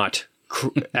do not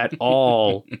at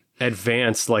all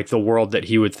advance like the world that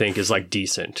he would think is like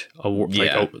decent.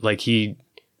 Yeah. Like he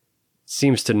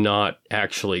seems to not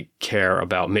actually care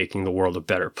about making the world a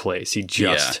better place. He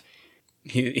just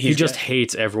he just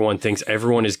hates everyone, thinks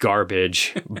everyone is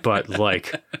garbage, but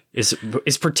like is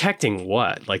protecting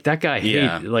what? Like that guy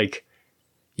like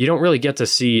you don't really get to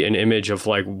see an image of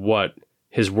like what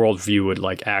his worldview would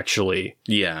like actually.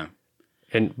 Yeah.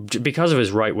 And because of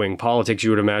his right-wing politics, you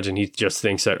would imagine he just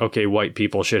thinks that, okay, white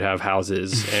people should have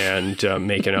houses and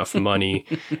make enough money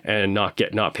and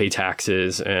not pay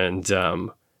taxes. And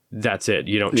that's it.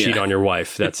 You don't cheat on your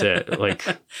wife. That's it. Like,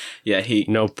 yeah,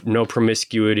 no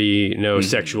promiscuity, no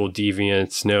sexual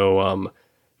deviance, no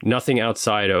nothing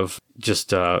outside of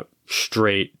just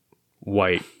straight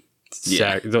white.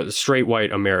 The straight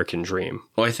white American dream.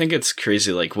 Well, I think it's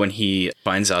crazy. Like when he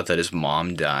finds out that his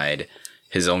mom died,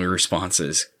 his only response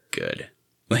is good.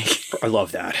 Like I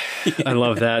love that. I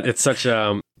love that. It's such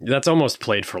that's almost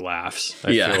played for laughs.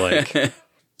 I feel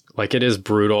like it is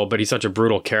brutal, but he's such a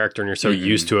brutal character and you're so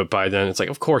used to it by then. It's like,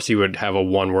 of course he would have a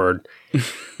one-word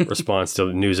response to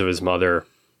the news of his mother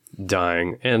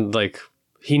dying. And like,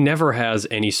 he never has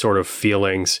any sort of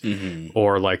feelings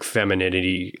or like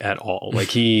femininity at all. Like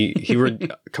he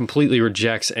completely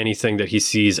rejects anything that he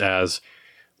sees as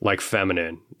like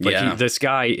feminine. Like this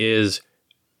guy is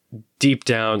deep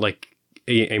down like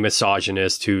a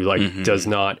misogynist who like does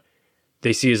not.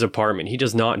 They see his apartment. He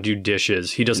does not do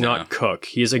dishes. He does not cook.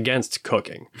 He is against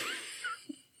cooking.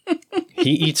 He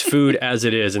eats food as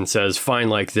it is and says, "Fine,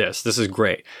 like this. This is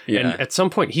great." Yeah. And at some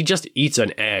point, he just eats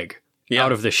an egg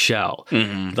out of the shell.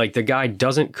 Like the guy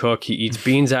doesn't cook. He eats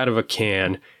beans out of a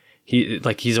can.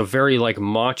 He's a very like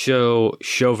macho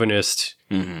chauvinist.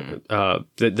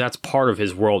 That's part of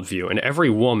his worldview. And every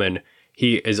woman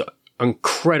he is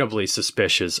incredibly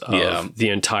suspicious of the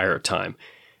entire time.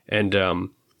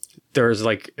 And there's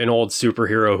like an old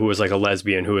superhero who was like a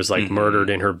lesbian who was like murdered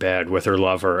in her bed with her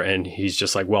lover, and he's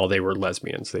just like, well, they were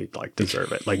lesbians, they like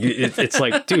deserve it. Like it's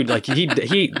like, dude, like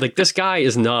he like this guy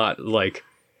is not like,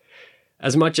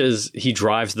 as much as he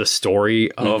drives the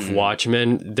story of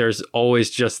Watchmen, there's always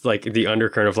just like the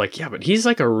undercurrent of like, yeah, but he's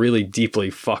like a really deeply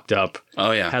fucked up,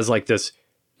 has like this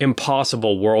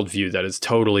impossible worldview that is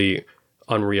totally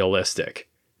unrealistic.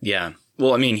 Yeah.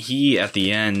 Well, I mean, he, at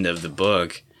the end of the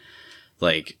book,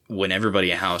 like, when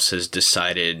everybody in house has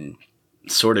decided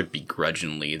sort of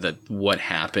begrudgingly that what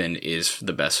happened is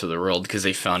the best for the world because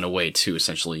they found a way to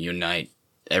essentially unite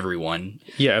everyone.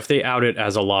 Yeah, if they out it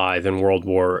as a lie, then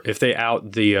if they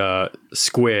out the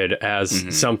squid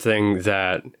as something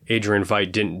that Adrian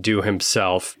Veidt didn't do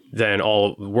himself, then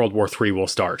all World War III will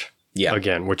start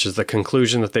again, which is the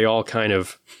conclusion that they all kind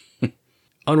of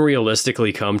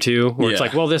unrealistically come to, where it's Yeah.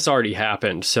 like, well, this already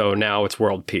happened, so now it's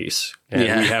world peace, and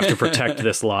Yeah. we have to protect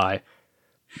this lie.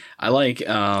 I like.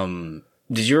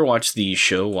 Did you ever watch the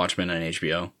show Watchmen on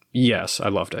HBO? Yes, I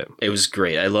loved it. It was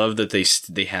great. I love that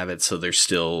they have it so they're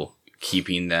still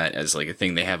keeping that as like a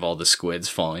thing. They have all the squids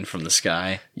falling from the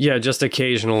sky. Yeah, just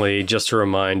occasionally, just to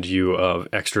remind you of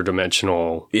extra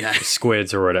dimensional Yeah.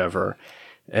 squids or whatever.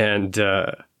 And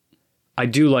I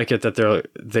do like it that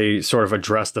they sort of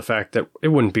address the fact that it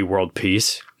wouldn't be world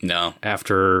peace No.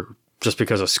 after just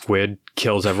because a squid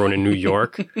kills everyone in New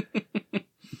York.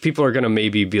 People are going to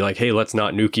maybe be like, hey, let's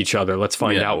not nuke each other. Let's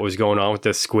find out what was going on with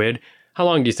this squid. How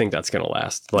long do you think that's going to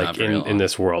last? Like in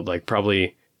this world, like probably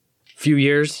a few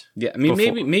years? Yeah, I mean,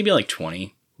 maybe like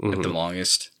 20 at the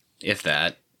longest, if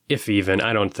that. If even.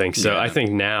 I don't think so. Yeah. I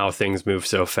think now things move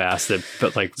so fast that,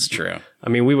 but like, It's true. I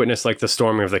mean, we witnessed like the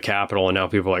storming of the Capitol, and now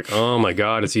people are like, oh my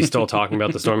God, is he still talking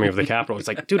about the storming of the Capitol? It's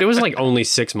like, dude, it was like only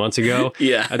 6 months ago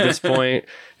Yeah. at this point,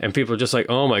 and people are just like,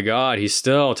 oh my God, he's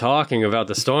still talking about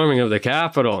the storming of the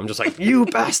Capitol. I'm just like, you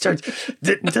bastards,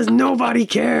 does nobody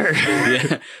care?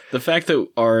 Yeah. The fact that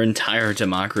our entire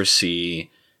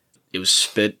democracy, it was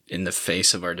spit in the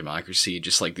face of our democracy,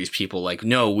 just like these people like,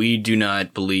 no, we do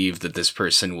not believe that this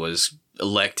person was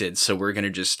elected, so we're going to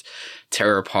just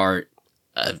tear apart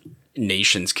a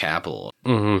nation's capital.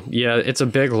 Yeah, it's a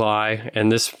big lie, and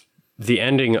the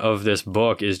ending of this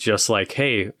book is just like,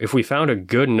 hey, if we found a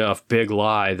good enough big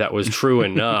lie that was true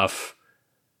enough,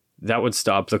 that would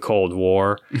stop the Cold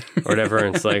War or whatever.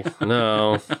 And it's like,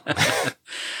 no.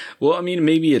 Well, I mean,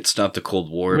 maybe it stopped the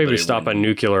Cold War. Maybe but it stop a wouldn't-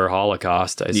 nuclear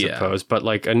holocaust, I Yeah. suppose. But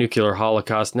like a nuclear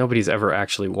holocaust, nobody's ever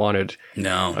actually wanted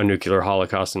No. a nuclear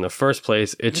holocaust in the first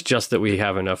place. It's just that we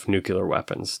have enough nuclear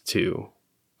weapons to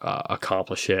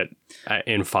accomplish it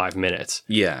in 5 minutes.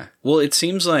 Yeah. Well, it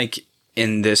seems like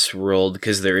in this world,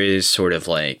 because there is sort of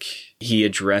like, he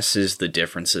addresses the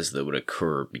differences that would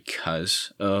occur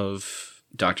because of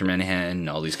Dr. Manhattan and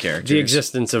all these characters. The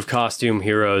existence of costume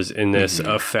heroes in this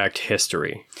affect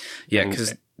history. Yeah, And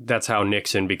because that's how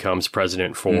Nixon becomes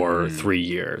president for 3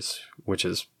 years, which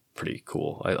is pretty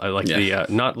cool. I like the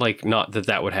not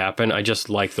that would happen. I just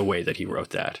like the way that he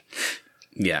wrote that.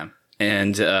 yeah,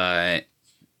 and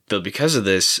though because of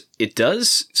this, it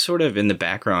does sort of in the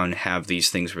background have these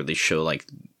things where they show like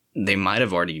they might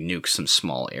have already nuked some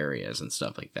small areas and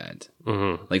stuff like that.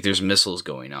 Mm-hmm. Like there's missiles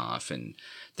going off, and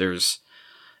there's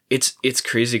it's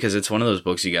crazy because it's one of those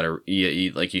books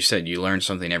you like you said, you learn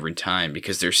something every time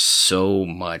because there's so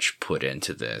much put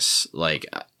into this. Like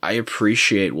I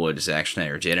appreciate what Zack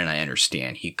Snyder did, and I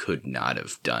understand he could not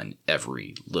have done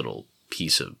every little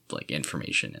piece of like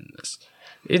information in this.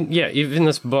 Even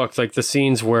this book, like the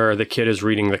scenes where the kid is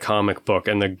reading the comic book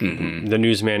and the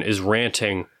newsman is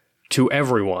ranting to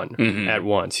everyone at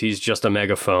once. He's just a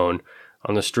megaphone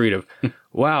on the street of,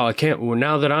 wow,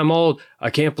 now that I'm old, I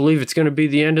can't believe it's going to be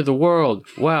the end of the world.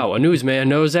 Wow, a newsman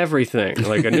knows everything.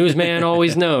 Like a newsman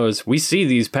always knows. We see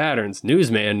these patterns.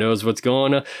 Newsman knows what's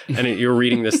going on. And you're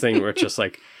reading this thing where it's just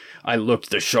like, I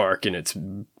looked the shark in its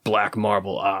black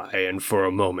marble eye, and for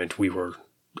a moment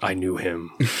I knew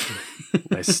him.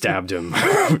 I stabbed him.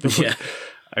 Yeah.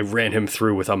 I ran him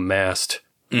through with a mast.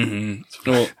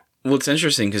 Well, it's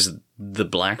interesting because the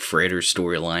Black Freighter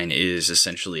storyline is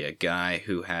essentially a guy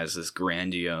who has this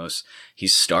grandiose.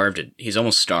 He's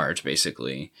almost starved,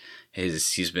 basically.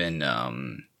 He's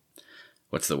been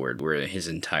what's the word? Where his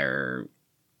entire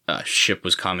ship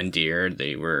was commandeered.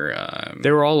 They were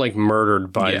all like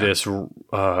murdered by this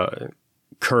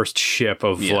cursed ship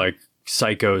of like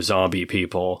psycho zombie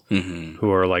people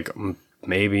who are like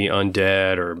maybe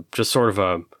undead or just sort of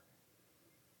a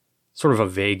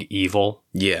vague evil.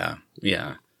 Yeah.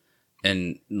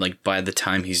 And like by the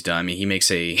time he's done, I mean, he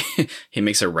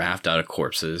makes a raft out of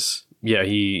corpses. Yeah,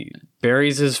 he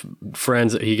buries his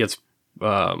friends. He gets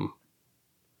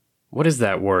what is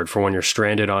that word for when you're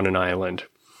stranded on an island?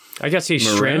 I guess he's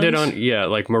stranded on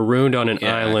marooned on an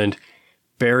island,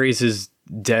 buries his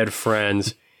dead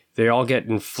friends. They all get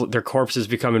their corpses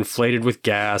become inflated with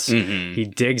gas. He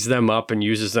digs them up and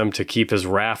uses them to keep his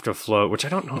raft afloat, which I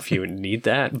don't know if you would need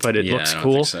that, but it looks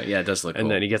cool. So. Yeah, it does look cool.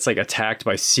 And then he gets like attacked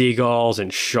by seagulls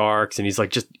and sharks, and he's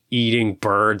like just eating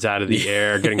birds out of the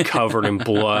air, getting covered in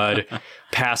blood,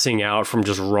 passing out from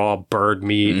just raw bird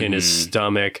meat in his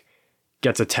stomach,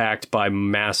 gets attacked by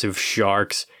massive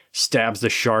sharks, stabs the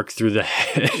shark through the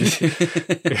head.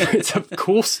 It's a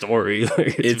cool story.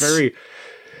 Like,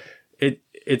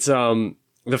 it's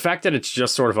the fact that it's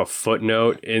just sort of a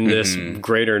footnote in this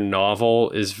greater novel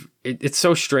is it's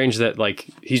so strange that like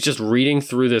he's just reading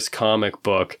through this comic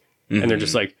book and they're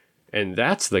just like, and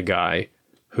that's the guy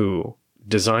who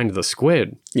designed the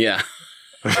squid. Yeah.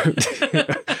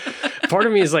 Part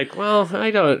of me is like, well,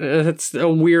 I don't. It's a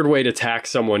weird way to tack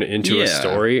someone into a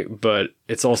story, but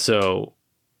it's also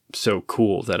so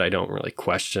cool that I don't really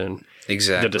question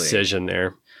Exactly. the decision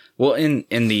there. Well, in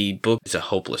the book, it's a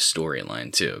hopeless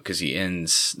storyline, too, because he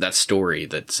ends that story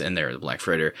that's in there, the Black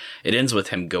Freighter. It ends with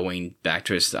him going back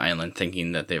to his island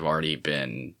thinking that they've already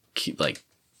been, like,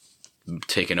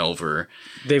 taken over.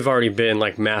 They've already been,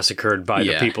 like, massacred by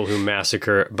the people who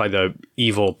by the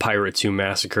evil pirates who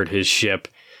massacred his ship.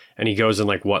 And he goes and,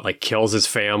 like, kills his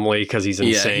family because he's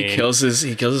insane. Yeah, he kills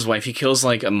his wife. He kills,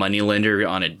 like, a moneylender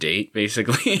on a date,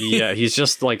 basically. Yeah, he's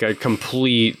just, like, a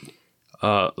complete,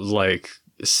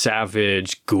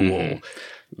 savage ghoul.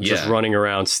 Just running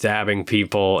around stabbing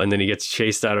people, and then he gets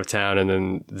chased out of town, and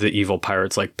then the evil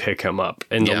pirates, like, pick him up.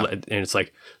 And, and it's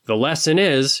like, the lesson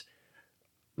is,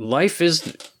 life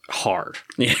is hard.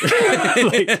 Yeah.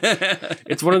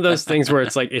 It's one of those things where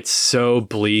it's like, it's so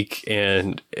bleak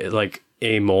and, like,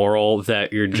 amoral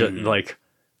that you're just like,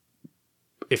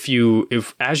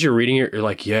 if as you're reading it, you're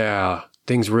like, yeah,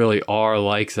 things really are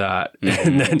like that.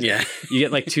 And then you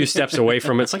get like 2 steps away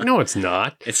from it. It's like, no, it's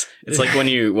not. It's like when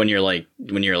you're like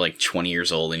 20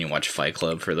 years old and you watch Fight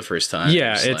Club for the first time.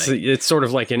 Yeah, it's sort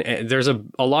of like there's a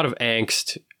lot of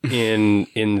angst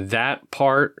in that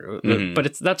part,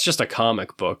 but that's just a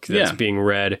comic book that's being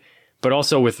read. But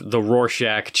also with the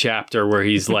Rorschach chapter where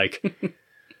he's like,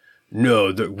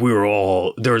 no,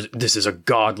 this is a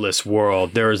godless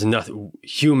world. There is nothing.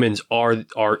 Humans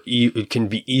can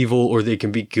be evil or they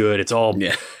can be good. It's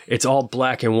all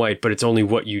black and white, but it's only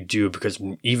what you do, because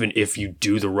even if you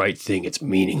do the right thing, it's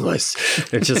meaningless.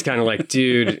 It's just kind of like,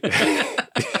 dude,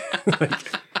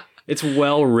 it's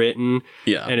well written.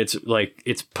 Yeah. And it's like,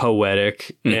 it's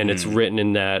poetic and it's written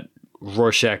in that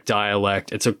Rorschach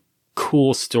dialect. It's a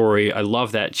cool story. I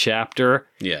love that chapter.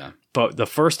 Yeah. But the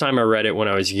first time I read it when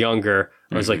I was younger,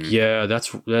 I was like, yeah,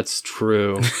 that's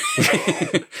true.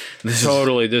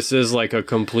 Totally. This is like a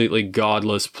completely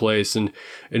godless place and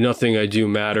nothing I do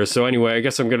matters. So anyway, I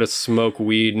guess I'm going to smoke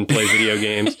weed and play video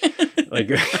games.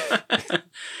 Like,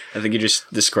 I think you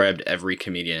just described every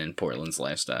comedian in Portland's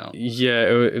lifestyle.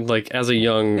 Yeah, like as a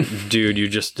young dude, you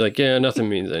just like, yeah, nothing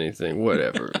means anything,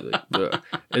 whatever.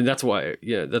 And that's why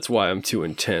I'm too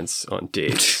intense on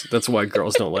dates. That's why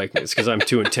girls don't like me. It's because I'm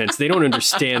too intense. They don't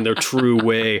understand their true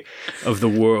way of the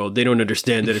world. They don't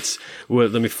understand that it's, well,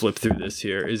 let me flip through this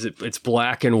here. It's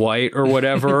black and white or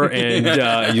whatever,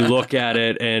 and you look at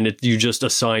it and you just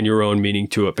assign your own meaning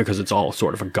to it because it's all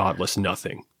sort of a godless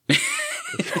nothing.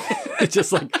 It's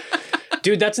just like,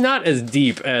 dude, that's not as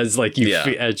deep as like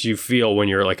as you feel when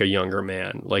you're like a younger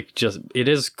man. Like, just, it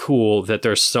is cool that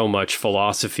there's so much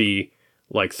philosophy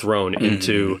like thrown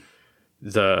into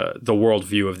the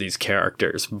worldview of these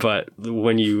characters. But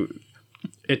when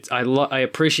I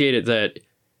appreciate it that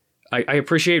I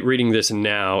appreciate reading this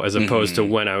now as opposed to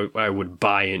when I would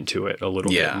buy into it a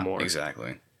little bit more. Yeah,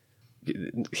 exactly.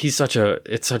 It's such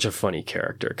a funny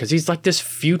character because he's like this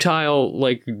futile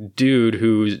like dude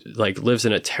who like lives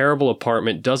in a terrible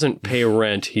apartment, doesn't pay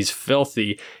rent, he's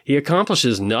filthy, he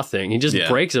accomplishes nothing, he just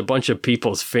breaks a bunch of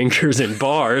people's fingers in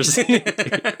bars.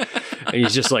 And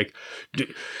he's just like,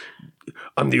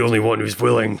 I'm the only one who's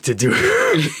willing to do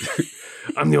it.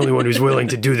 I'm the only one who's willing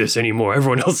to do this anymore.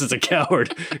 Everyone else is a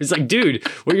coward. It's like, dude,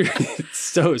 it's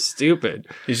so stupid.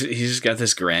 He's just got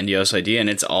this grandiose idea, and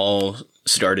it's all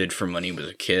started from when he was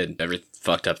a kid. Every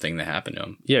fucked up thing that happened to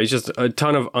him. Yeah, he's just a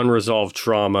ton of unresolved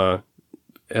trauma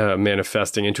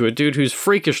manifesting into a dude who's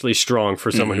freakishly strong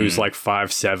for someone who's like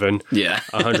 5'7",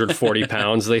 140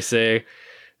 pounds, they say.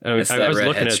 I was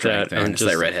looking at that. It's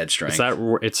that redhead strength.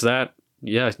 It's that,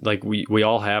 yeah, like we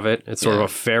all have it. It's sort of a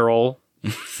feral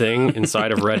thing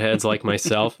inside of redheads like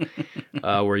myself,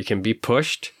 where you can be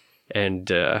pushed and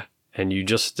you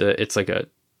just it's like a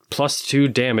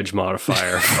 +2 damage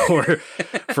modifier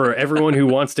for everyone who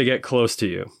wants to get close to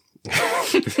you.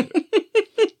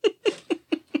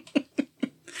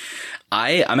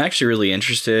 I'm actually really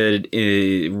interested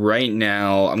right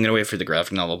now. I'm gonna wait for the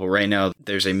graphic novel, but right now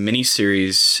there's a mini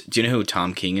series. Do you know who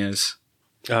Tom King is?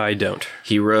 I don't.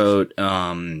 He wrote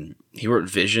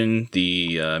Vision,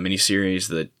 the miniseries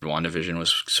that WandaVision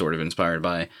was sort of inspired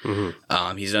by.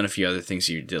 He's done a few other things.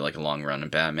 He did like a long run in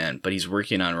Batman, but he's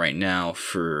working on right now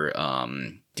for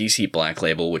DC Black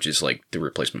Label, which is like the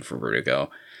replacement for Vertigo.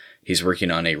 He's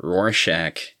working on a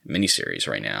Rorschach miniseries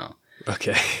right now.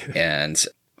 Okay. And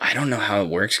I don't know how it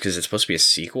works because it's supposed to be a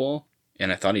sequel.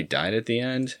 And I thought he died at the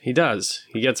end. He does.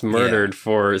 He gets murdered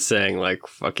for saying, like,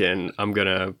 fucking, I'm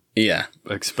gonna Yeah.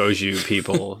 expose you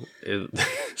people.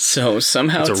 So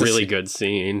somehow It's a really good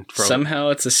scene. Somehow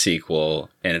it's a sequel,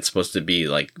 and it's supposed to be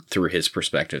like through his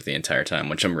perspective the entire time,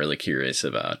 which I'm really curious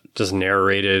about. Just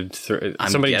narrated through.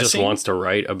 Somebody just guessing? wants to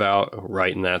write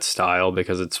in that style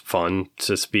because it's fun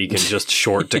to speak in just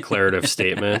short declarative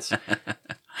statements.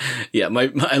 Yeah,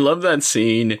 I love that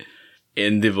scene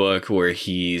in the book where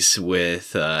he's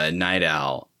with Night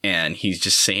Owl, and he's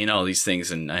just saying all these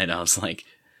things, and Night Owl's like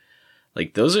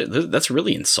that's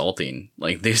really insulting.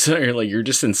 Like, these are like, you're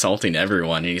just insulting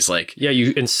everyone. And he's like, Yeah,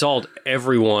 you insult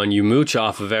everyone, you mooch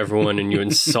off of everyone, and you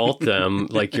insult them.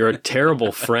 Like, you're a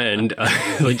terrible friend.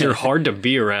 Like, you're hard to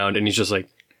be around. And he's just like,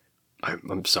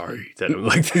 I'm sorry that I'm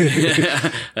like,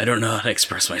 I don't know how to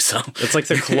express myself. it's like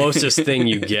the closest thing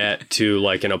you get to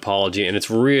like an apology, and it's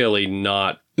really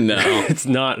not. No, It's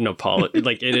not an apology.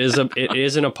 Like, it is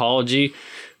an apology,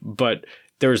 but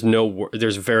there's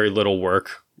very little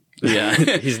work. yeah.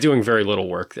 He's doing very little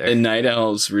work there. And Night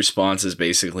Owl's response is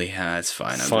basically, it's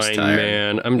fine. I'm just Fine, tired.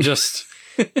 man. I'm just.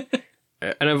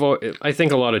 And I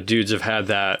think a lot of dudes have had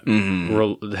that,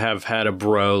 have had a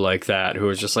bro like that who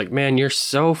is just like, man, you're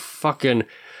so fucking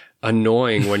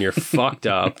annoying when you're fucked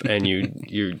up and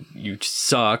you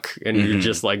suck and you're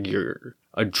just like, you're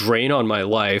a drain on my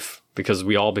life, because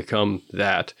we all become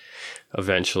that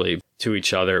eventually to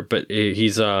each other. But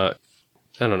he's I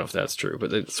don't know if that's true,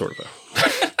 but it's sort of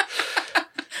a.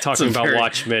 Talking about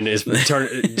Watchmen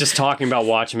just talking about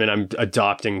Watchmen. I'm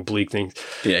adopting bleak things.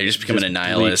 Yeah, you're just becoming a Bleak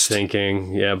nihilist.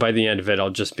 thinking. Yeah, by the end of it, I'll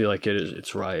just be like,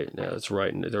 it's right. Yeah, it's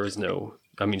right. And there is no.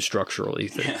 I mean, structurally,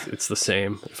 it's the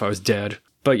same. If I was dead.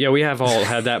 But yeah, we have all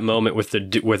had that moment with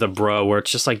a bro where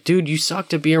it's just like, dude, you suck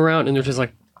to be around, and they're just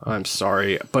like, I'm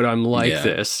sorry, but I'm like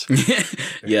this.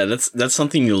 Yeah, that's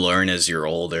something you learn as you're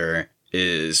older,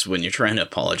 is when you're trying to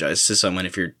apologize to someone,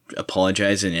 if you're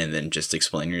apologizing and then just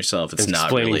explaining yourself, it's not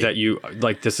Explaining really... that you,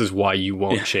 like, this is why you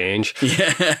won't change.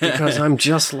 Yeah. Because I'm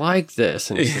just like this.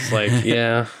 And it's just like,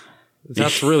 yeah,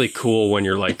 that's really cool when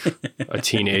you're like a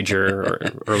teenager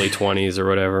or early 20s or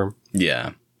whatever.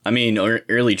 Yeah. I mean,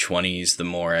 early 20s, the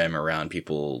more I'm around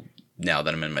people now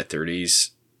that I'm in my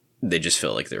 30s, they just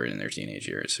feel like they're in their teenage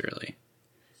years, really.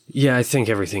 Yeah, I think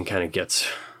everything kind of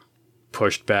gets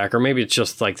pushed back, or maybe it's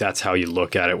just like that's how you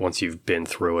look at it once you've been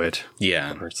through it.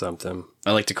 Yeah. Or something.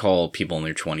 I like to call people in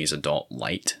their 20s adult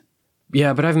light.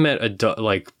 Yeah, but I've met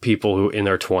like people who in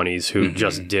their 20s who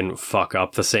just didn't fuck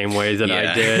up the same way that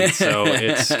I did. So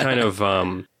it's kind of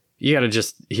you got to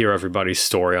just hear everybody's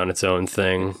story on its own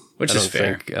thing, Which is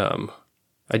fair.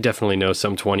 I definitely know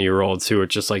some 20-year-olds who are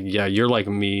just like, yeah, you're like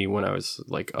me when I was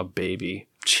like a baby.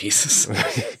 Jesus.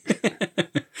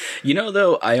 You know,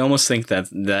 though, I almost think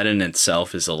that in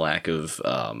itself is a lack of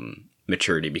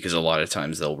maturity, because a lot of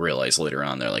times they'll realize later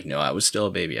on, they're like, no, I was still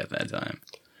a baby at that time.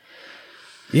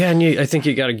 Yeah, and I think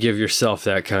you got to give yourself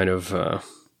that kind of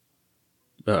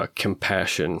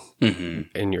compassion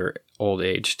in your old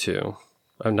age, too.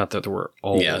 Not that we're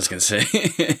old. Yeah, I was going to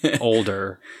say.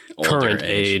 Older. Current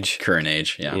age. Current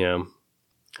age, yeah. Yeah.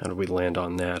 How did we land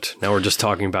on that? Now we're just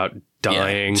talking about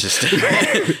dying. Yeah, just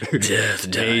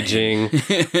death, dying. Aging.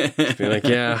 Be like,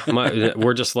 yeah,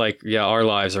 we're just like, yeah, our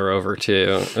lives are over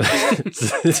too.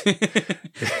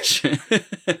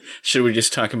 Should we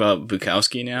just talk about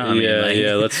Bukowski now? I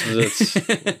mean,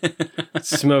 let's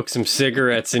smoke some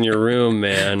cigarettes in your room,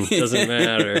 man. Doesn't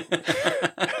matter.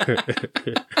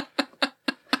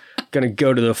 Gonna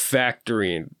go to the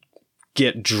factory and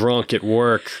get drunk at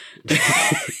work.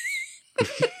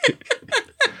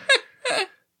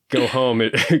 Go home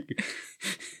and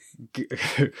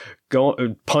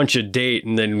go punch a date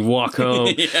and then walk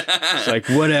home. Yeah. It's like,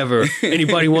 whatever.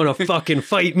 Anybody want to fucking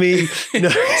fight me? No.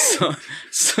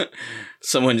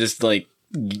 Someone just like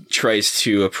tries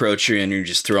to approach you and you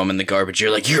just throw them in the garbage.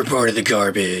 You're like, you're part of the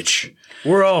garbage.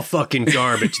 We're all fucking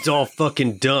garbage. It's all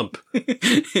fucking dump.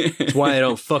 That's why I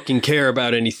don't fucking care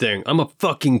about anything. I'm a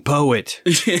fucking poet.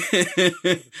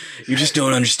 You just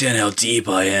don't understand how deep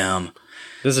I am.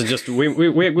 This is just,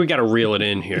 we got to reel it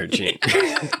in here, Gene.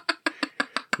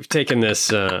 We've taken this,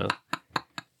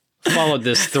 followed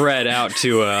this thread out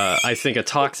to, I think, a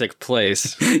toxic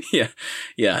place.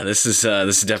 Yeah. This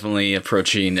is definitely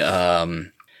approaching,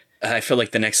 I feel like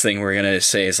the next thing we're going to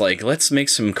say is like, let's make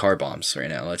some car bombs right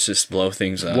now. Let's just blow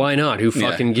things up. Why not? Who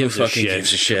fucking gives a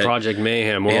shit? Project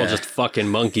Mayhem. We're all just fucking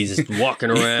monkeys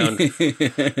walking around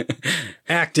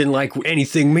acting like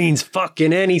anything means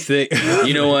fucking anything.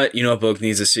 You know what? You know what book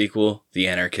needs a sequel? The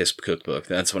Anarchist Cookbook.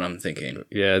 That's what I'm thinking.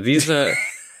 Yeah, these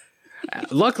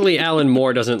Luckily, Alan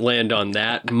Moore doesn't land on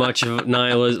that much of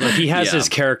nihilism. Like, he has his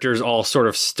characters all sort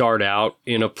of start out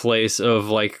in a place of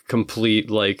like complete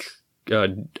like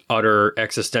utter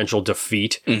existential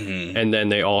defeat, and then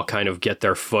they all kind of get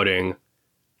their footing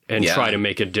and try to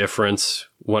make a difference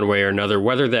one way or another.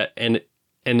 Whether that and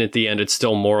at the end it's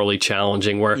still morally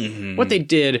challenging, where what they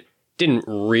did didn't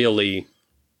really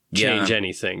change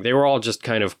anything. They were all just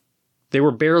kind of, they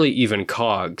were barely even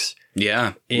cogs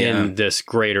in this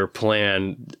greater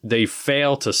plan. They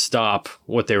fail to stop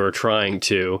what they were trying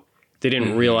to. They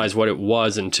didn't realize what it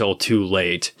was until too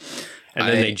late. And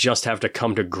then they just have to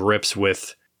come to grips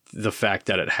with the fact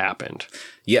that it happened.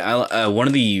 Yeah, one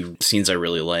of the scenes I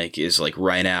really like is like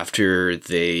right after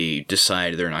they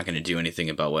decide they're not going to do anything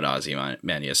about what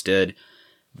Ozymandias did.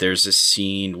 There's a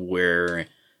scene where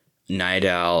Night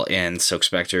Owl and Silk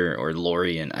Spectre, or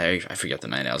Laurie, and I forget the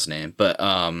Night Owl's name, but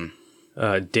Dan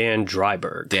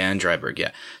Dryberg. Dan Dryberg,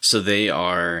 yeah. So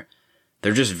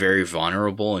they're just very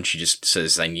vulnerable, and she just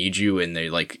says, "I need you," and they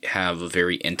like have a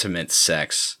very intimate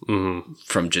sex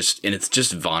from just, and it's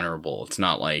just vulnerable. It's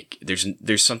not like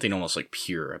there's something almost like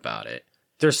pure about it.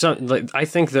 There's some, like, I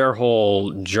think their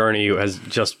whole journey has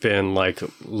just been like,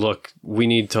 look, we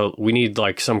need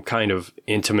like some kind of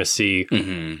intimacy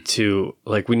to,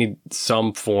 like, we need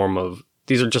some form of,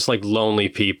 these are just like lonely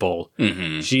people.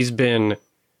 She's been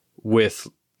with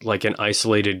like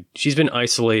she's been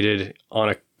isolated on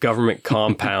a government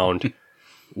compound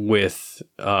with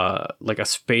like a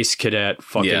space cadet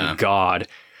fucking god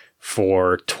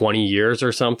for 20 years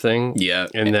or something. Yeah.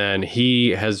 And then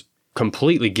he has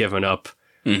completely given up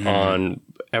on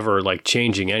ever like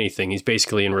changing anything. He's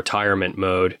basically in retirement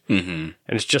mode. And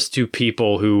it's just two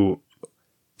people who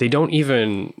I don't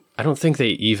think they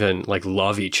even like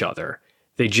love each other.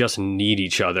 They just need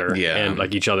each other and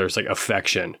like each other's like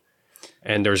affection.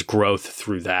 And there's growth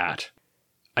through that.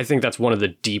 I think that's one of the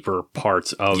deeper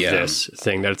parts of this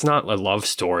thing, that it's not a love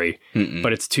story,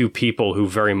 but it's two people who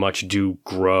very much do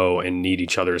grow and need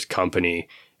each other's company.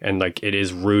 And like, it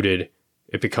is rooted,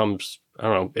 it becomes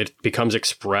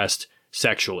expressed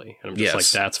sexually. And I'm just like,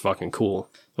 that's fucking cool.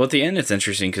 Well, at the end, it's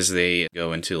interesting because they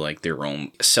go into like their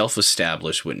own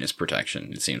self-established witness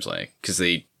protection, it seems like, because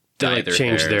they dye like their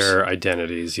change hairs. Their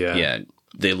identities. Yeah.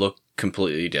 They look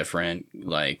completely different.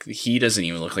 Like, he doesn't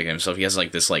even look like himself. He has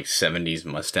like this like 70s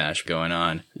mustache going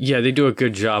on. Yeah, they do a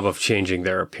good job of changing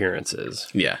their appearances.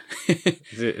 Yeah.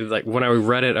 Like, when I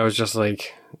read it, I was just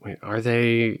like, wait,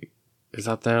 is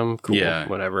that them? Cool. Yeah.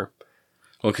 Whatever.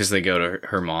 Well, because they go to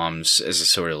her mom's as a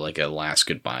sort of like a last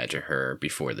goodbye to her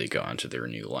before they go on to their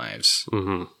new lives.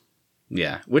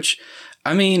 Yeah, which,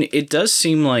 I mean, it does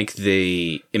seem like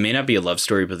it may not be a love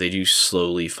story, but they do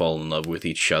slowly fall in love with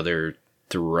each other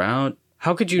throughout.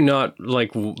 How could you not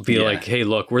like be like, hey,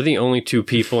 look, we're the only two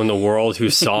people in the world who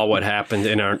saw what happened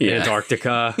in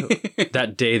Antarctica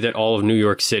that day that all of New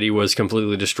York City was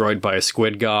completely destroyed by a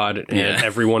squid god, and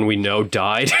everyone we know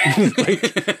died.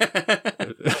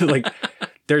 like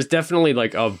there's definitely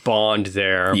like a bond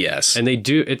there. Yes. And they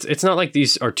do, it's not like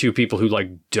these are two people who like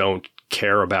don't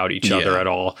care about each other at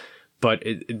all, but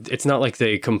it's not like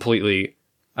they completely,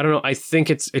 I don't know. I think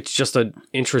it's just an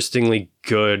interestingly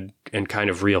good and kind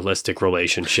of realistic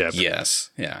relationship.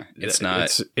 Yes. Yeah. It's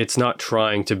not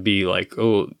trying to be like,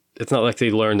 oh, it's not like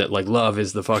they learned that like love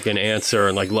is the fucking answer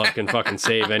and like love can fucking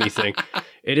save anything.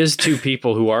 It is two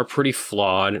people who are pretty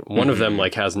flawed. One of them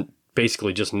like has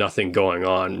basically just nothing going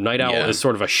on. Night Owl is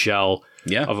sort of a shell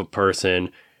of a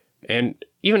person. And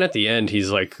even at the end, he's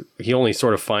like, he only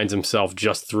sort of finds himself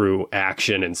just through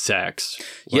action and sex.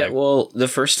 Yeah, well, the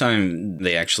first time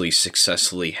they actually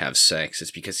successfully have sex, it's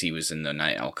because he was in the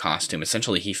Night Owl costume.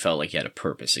 Essentially, he felt like he had a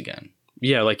purpose again.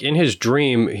 Yeah, like in his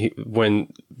dream,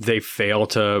 when he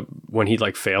fails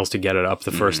to get it up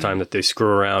the first time that they screw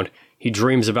around, he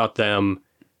dreams about them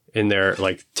in their,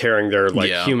 like, tearing their,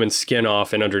 like, human skin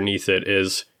off, and underneath it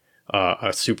is a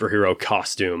superhero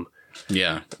costume.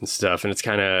 Yeah. And stuff. And it's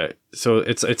kind of, so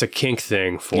it's a kink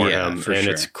thing for him. For and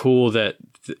it's cool that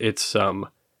it's,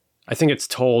 I think it's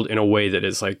told in a way that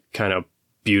is like kind of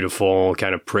beautiful,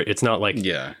 kind of pretty. It's not like,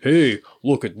 hey,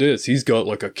 look at this, he's got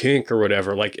like a kink or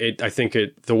whatever. Like I think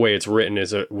the way it's written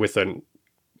is with a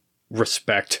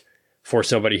respect for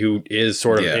somebody who is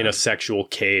sort of in a sexual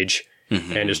cage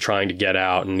and is trying to get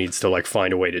out and needs to like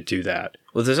find a way to do that.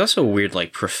 Well, there's also a weird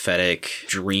like prophetic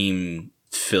dream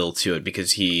feel to it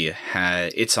because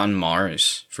it's on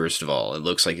Mars. First of all, it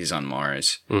looks like he's on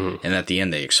Mars, and at the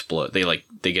end they explode.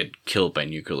 They get killed by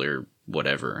nuclear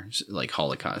whatever, like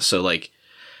Holocaust. So like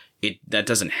that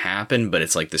doesn't happen, but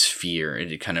it's like this fear.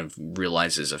 It kind of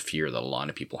realizes a fear that a lot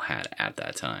of people had at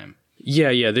that time.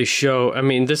 Yeah, they show. I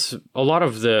mean, a lot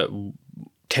of the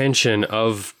tension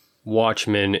of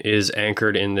Watchmen is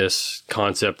anchored in this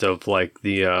concept of like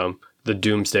the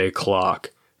doomsday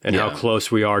clock and how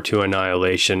close we are to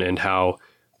annihilation and how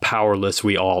powerless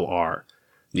we all are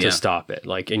to stop it.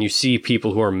 Like, and you see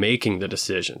people who are making the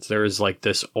decisions. There is like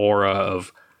this aura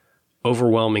of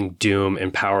overwhelming doom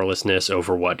and powerlessness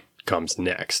over what comes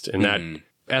next, and that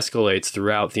escalates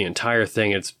throughout the entire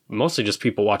thing. It's mostly just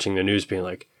people watching the news being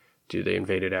like, dude, they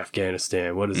invaded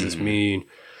Afghanistan. What does this mean?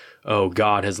 Oh,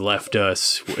 God has left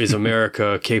us. Is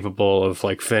America capable of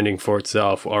like fending for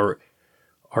itself? Are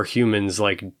humans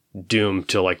like doomed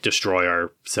to like destroy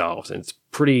ourselves? And it's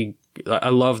pretty, I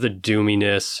love the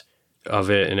doominess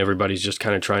of it, and everybody's just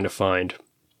kind of trying to find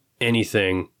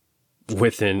anything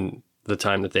within the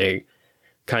time that they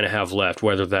kind of have left,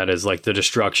 whether that is like the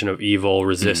destruction of evil,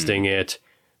 resisting it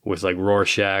with like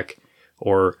Rorschach,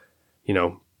 or, you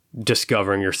know,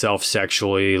 discovering yourself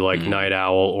sexually like Night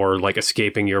Owl, or like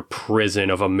escaping your prison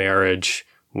of a marriage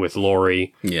with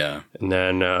Lori. Yeah. And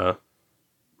then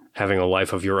having a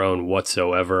life of your own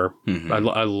whatsoever. I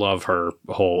love her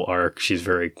whole arc.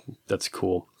 That's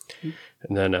cool.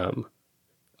 And then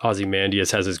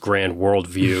Ozymandias has his grand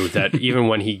worldview that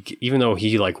even though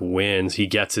he like wins, he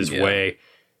gets his way.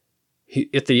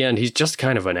 At the end, he's just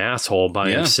kind of an asshole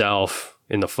by himself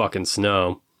in the fucking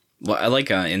snow. Well, I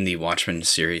like in the Watchmen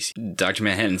series, Dr.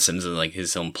 Manhattan sends him like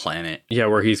his own planet. Yeah,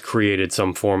 where he's created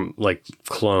some form like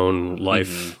clone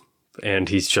life, and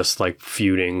he's just like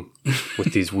feuding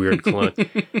with these weird clones.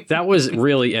 That was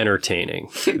really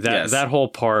entertaining. That whole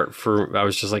part I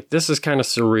was just like, this is kind of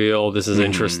surreal. This is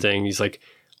interesting. He's like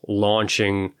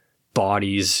launching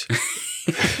bodies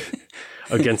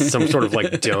against some sort of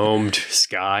like domed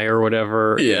sky or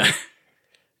whatever. Yeah.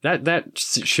 That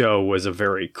show was a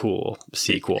very cool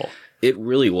sequel. It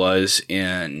really was,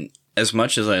 and as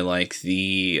much as I like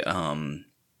the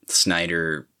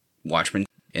Snyder Watchmen,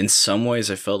 in some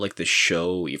ways I felt like the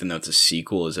show, even though it's a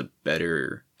sequel, is a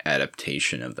better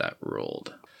adaptation of that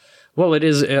world. Well, it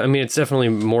is. I mean, it's definitely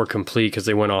more complete because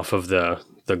they went off of the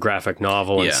graphic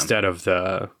novel instead of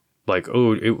the like.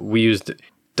 We used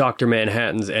Dr.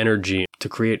 Manhattan's energy to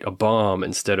create a bomb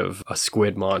instead of a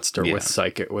squid monster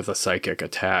with a psychic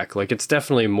attack. Like, it's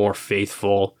definitely more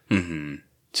faithful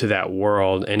to that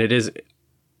world, and it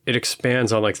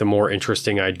expands on like the more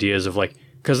interesting ideas of like,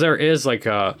 because there is like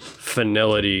a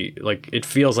finality, like it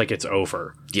feels like it's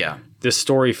over. Yeah. This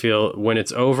story when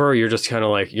it's over, you're just kind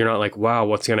of like, you're not like, wow,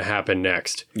 what's going to happen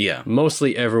next? Yeah.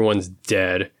 Mostly everyone's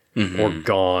dead or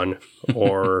gone,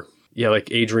 or like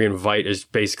Adrian Veidt is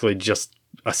basically just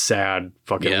a sad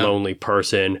fucking lonely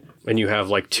person, and you have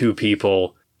like two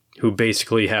people who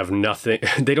basically have nothing.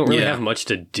 They don't really have much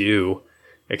to do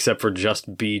except for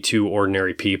just be two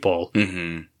ordinary people,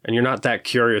 and you're not that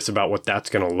curious about what that's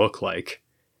going to look like.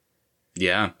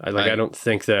 Yeah, I don't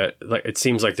think that, like, it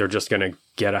seems like they're just going to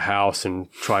get a house and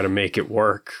try to make it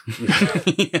work.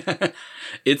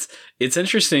 It's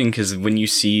interesting because when you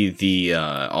see the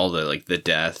all the like the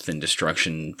death and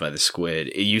destruction by the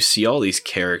squid, you see all these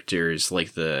characters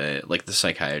like the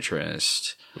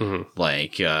psychiatrist,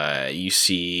 like you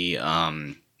see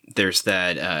there's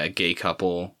that gay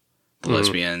couple, the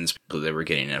lesbians, they were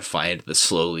getting in a fight that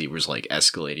slowly was like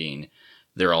escalating.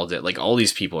 They're all dead. Like, all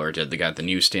these people are dead. They got the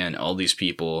newsstand, all these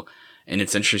people. And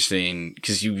it's interesting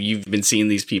because you've been seeing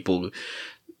these people,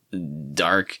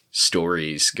 dark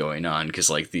stories going on. Because,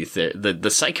 like, the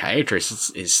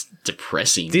psychiatrist is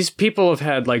depressing. These people have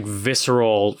had, like,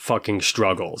 visceral fucking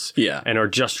struggles. Yeah. And are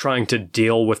just trying to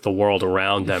deal with the world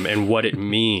around them and what it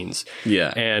means.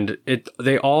 Yeah. And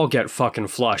they all get fucking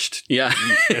flushed. Yeah.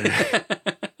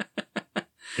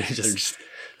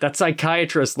 That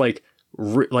psychiatrist, like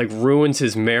ruins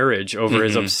his marriage over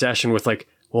his obsession with like,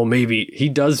 well, maybe he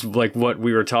does like what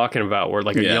we were talking about, where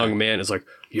like a young man is like,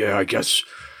 yeah, I guess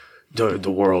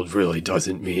the world really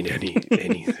doesn't mean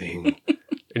anything.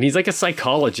 And he's like a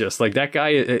psychologist. Like, that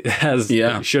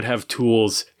guy should have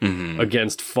tools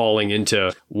against falling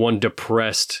into one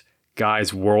depressed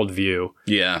guy's worldview.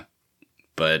 Yeah,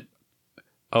 but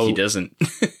he doesn't.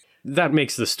 That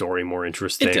makes the story more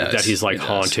interesting. That he's like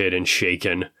haunted and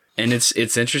shaken. And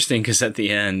it's interesting because at the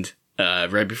end,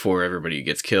 right before everybody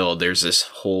gets killed, there's this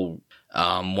whole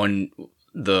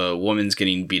the woman's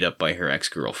getting beat up by her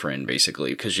ex-girlfriend,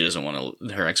 basically, because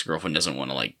her ex-girlfriend doesn't want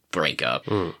to like break up.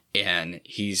 And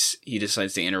he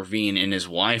decides to intervene, and his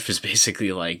wife is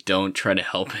basically like, don't try to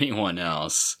help anyone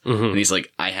else. And he's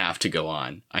like, I have to go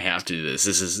on. I have to do this.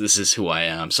 This is who I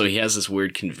am. So he has this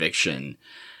weird conviction.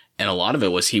 And a lot of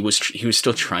it was he was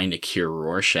still trying to cure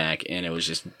Rorschach, and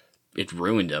it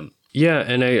ruined him. Yeah,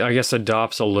 and I guess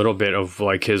adopts a little bit of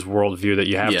like his worldview that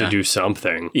you have to do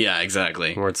something. Yeah,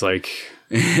 exactly. Where it's like,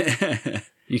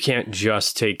 you can't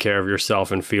just take care of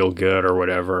yourself and feel good or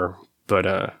whatever.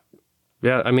 But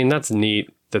yeah, I mean, that's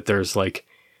neat that there's like,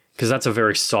 because that's a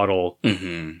very subtle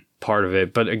part of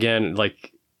it. But again,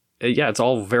 like, yeah, it's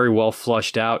all very well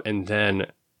flushed out, and then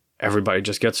everybody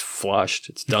just gets flushed.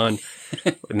 It's done.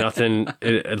 Nothing,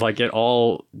 like, it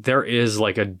all, there is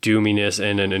like a doominess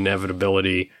and an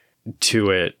inevitability to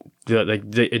it.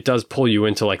 It does pull you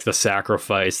into like the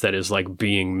sacrifice that is like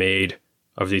being made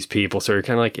of these people. So you're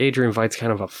kind of like, Adrian Veidt's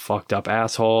kind of a fucked up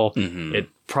asshole. It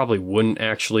probably wouldn't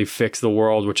actually fix the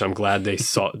world, which I'm glad they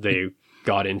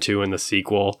got into in the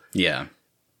sequel. Yeah.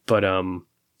 But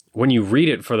when you read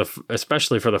it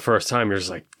especially for the first time, you're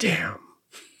just like, damn,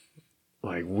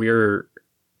 like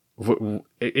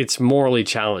it's morally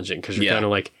challenging, because you're kind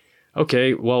of like,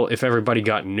 okay, well, if everybody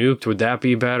got nuked, would that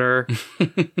be better?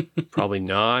 Probably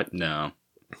not. No.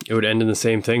 It would end in the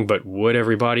same thing, but would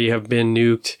everybody have been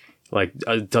nuked? Like,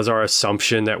 does our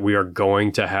assumption that we are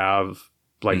going to have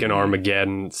like an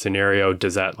Armageddon scenario,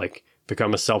 does that like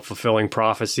become a self-fulfilling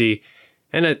prophecy?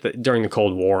 And during the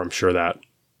Cold War, I'm sure that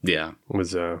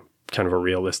was a kind of a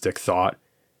realistic thought.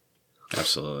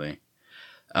 Absolutely.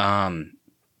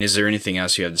 Is there anything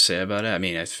else you have to say about it? I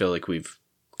mean, I feel like we've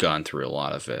gone through a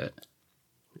lot of it.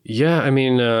 Yeah, I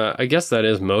mean, I guess that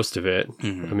is most of it.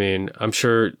 I mean, I'm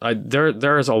sure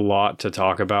there is a lot to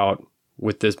talk about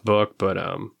with this book, but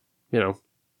you know,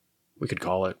 we could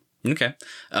call it. Okay.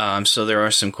 So there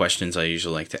are some questions I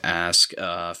usually like to ask.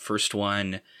 First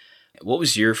one, what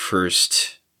was your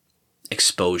first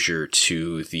exposure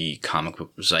to the comic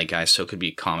book zeitgeist? So it could be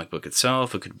a comic book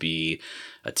itself, it could be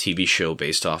a TV show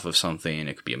based off of something,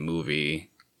 it could be a movie.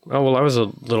 Oh, well, I was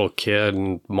a little kid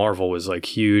and Marvel was like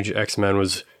huge. X-Men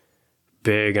was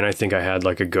big, and I think I had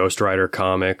like a Ghost Rider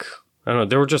comic. I don't know,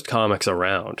 there were just comics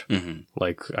around.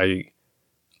 Like,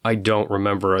 I don't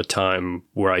remember a time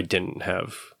where I didn't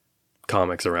have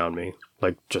comics around me,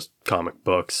 like just comic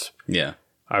books. Yeah.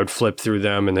 I would flip through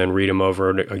them and then read them over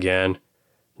again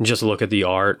and just look at the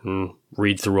art and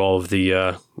read through all of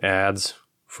the ads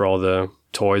for all the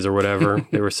toys or whatever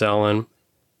they were selling.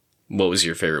 What was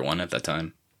your favorite one at that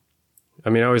time? I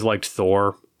mean, I always liked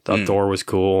Thor. Thought Thor was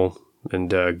cool. And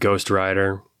Ghost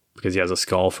Rider, because he has a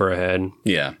skull for a head.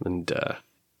 Yeah. And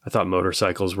I thought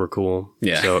motorcycles were cool.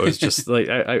 Yeah. So it was just like,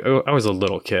 I was a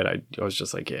little kid. I was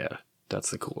just like, yeah,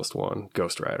 that's the coolest one,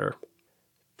 Ghost Rider.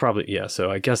 Probably, yeah.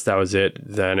 So I guess that was it.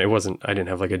 Then I didn't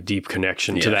have like a deep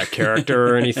connection to that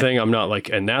character or anything. I'm not like,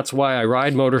 and that's why I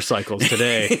ride motorcycles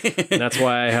today. And that's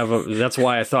why that's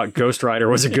why I thought Ghost Rider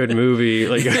was a good movie.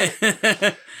 Like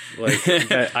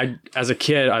as a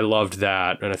kid, I loved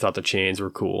that. And I thought the chains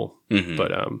were cool.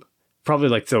 But probably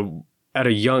like at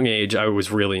a young age, I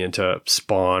was really into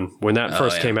Spawn. When that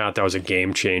first came out, that was a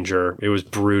game changer. It was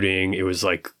brooding. It was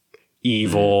like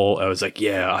evil. I was like,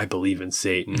 yeah, I believe in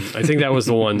Satan. I think that was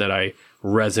the one that I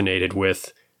resonated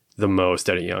with the most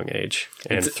at a young age,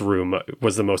 and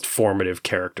was the most formative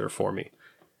character for me.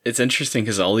 It's interesting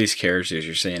because all these characters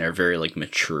you're saying are very like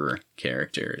mature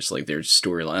characters. Like their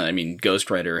storyline. I mean,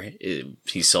 Ghost Rider,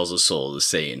 he sells his soul to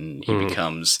Satan. He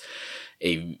becomes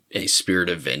a spirit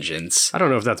of vengeance. I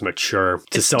don't know if that's mature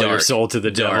to sell your soul to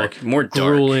the devil. More dark.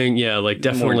 Grueling, yeah, like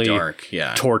definitely more dark,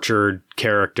 yeah. Tortured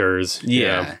characters.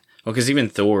 Yeah. Well, because even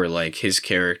Thor, like, his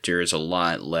character is a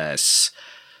lot less...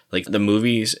 Like, the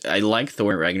movies... I like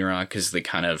Thor Ragnarok because they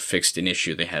kind of fixed an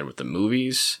issue they had with the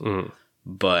movies.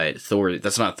 But Thor...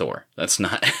 That's not Thor. That's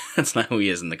not who he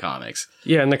is in the comics.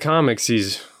 Yeah, in the comics,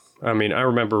 I mean, I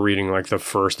remember reading, like, the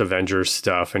first Avengers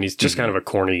stuff, and he's just kind of a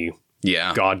corny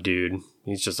god dude.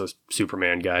 He's just a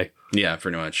Superman guy. Yeah,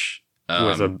 pretty much.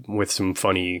 With some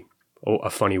a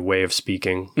funny way of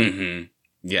speaking.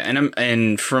 Yeah,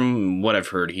 and from what I've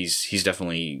heard, he's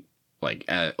definitely like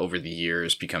over the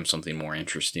years become something more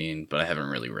interesting. But I haven't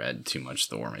really read too much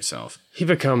Thor myself. He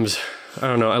becomes, I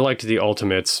don't know. I liked the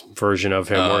Ultimates version of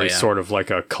him, where he's sort of like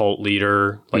a cult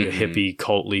leader, like a hippie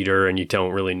cult leader, and you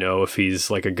don't really know if he's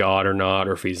like a god or not,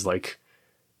 or if he's like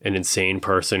an insane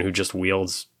person who just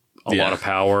wields a lot of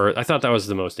power. I thought that was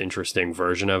the most interesting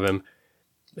version of him,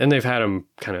 and they've had him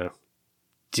kind of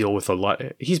deal with a lot.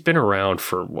 He's been around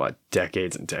for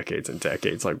decades and decades and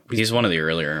decades. Like he's one of the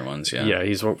earlier ones. Yeah,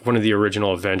 he's one of the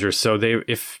original Avengers. So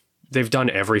they've done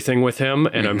everything with him,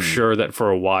 and I'm sure that for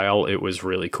a while it was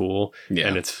really cool. Yeah,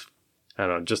 and it's, I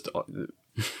don't know, just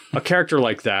a character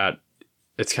like that.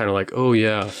 It's kind of like, oh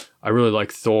yeah, I really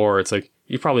like Thor. It's like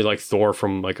you probably like Thor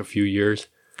from like a few years.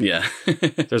 Yeah,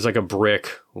 there's like a brick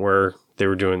where they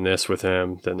were doing this with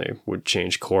him, then they would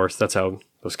change course. That's how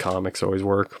Those comics always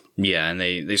work. Yeah, and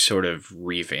they sort of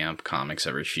revamp comics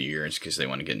every few years because they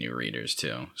want to get new readers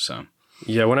too. So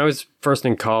Yeah, when I was first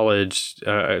in college,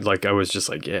 like I was just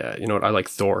like, yeah, you know what? I like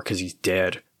Thor because he's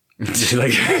dead.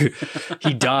 Like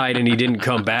he died and he didn't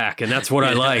come back, and that's what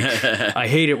I like. I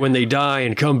hate it when they die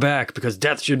and come back because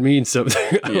death should mean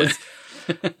something.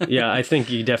 Yeah, I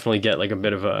think you definitely get like a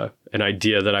bit of an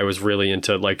idea that I was really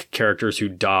into like characters who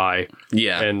die.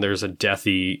 Yeah. And there's a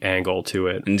deathy angle to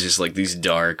it. And just like these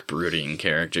dark, brooding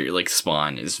characters, like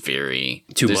Spawn is very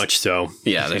Too much so.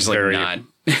 Yeah, there's like very, not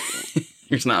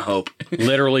there's not hope.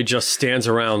 Literally just stands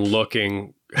around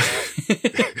looking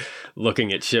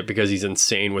looking at shit because he's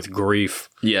insane with grief.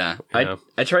 Yeah. Yeah.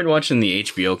 I tried watching the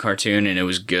HBO cartoon and it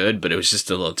was good, but it was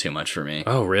just a little too much for me.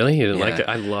 Oh, really? You didn't Yeah. like it?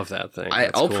 I love that thing.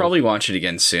 I'll probably watch it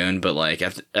again soon, but like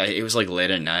after it was like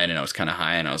late at night and I was kind of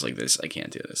high and I was like, I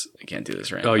can't do this. I can't do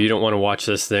this right now. Oh, you don't want to watch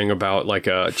this thing about like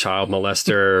a child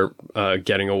molester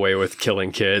getting away with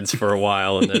killing kids for a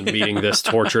while and then meeting this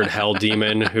tortured hell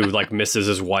demon who like misses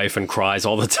his wife and cries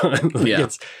all the time. Like, Yeah.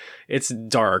 It's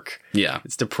dark. Yeah.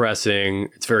 It's depressing.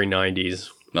 It's very 90s.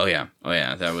 Oh yeah.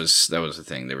 That was the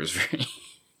thing. There was very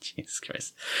Jesus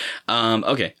Christ.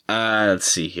 Okay. Let's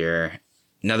see here.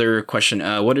 Another question.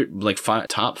 What are like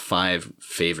top 5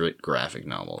 favorite graphic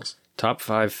novels? Top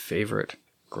 5 favorite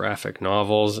graphic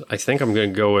novels. I think I'm going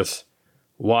to go with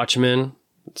Watchmen.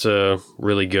 It's a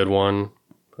really good one.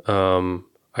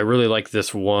 I really like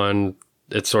this one.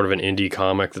 It's sort of an indie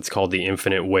comic that's called The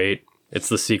Infinite Wait. It's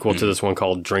the sequel to this one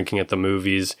called Drinking at the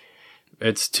Movies.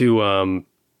 It's to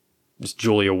it's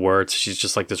Julia Wirtz. She's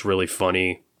just like this really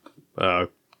funny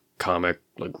comic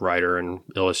like writer and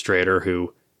illustrator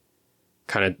who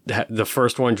kind of the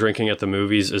first one, Drinking at the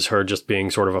Movies, is her just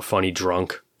being sort of a funny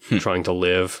drunk trying to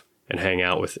live and hang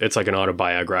out with. It's like an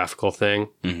autobiographical thing.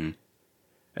 Mm-hmm.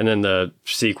 And then the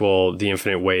sequel, The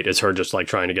Infinite Wait, is her just like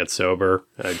trying to get sober.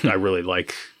 I really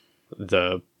like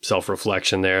the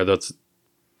self-reflection there.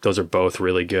 Those are both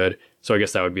really good. So I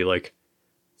guess that would be like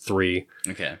 3.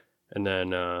 Okay. And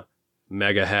then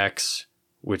Mega Hex,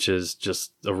 which is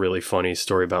just a really funny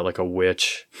story about like a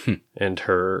witch and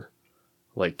her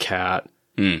like cat.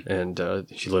 And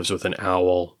she lives with an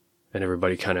owl and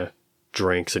everybody kind of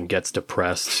drinks and gets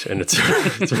depressed. And it's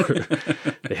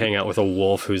they hang out with a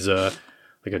wolf who's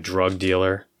like a drug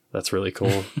dealer. That's really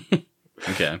cool.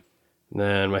 Okay. And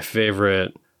then my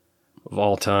favorite of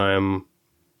all time,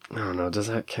 I don't know, does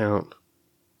that count?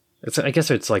 I guess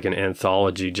it's like an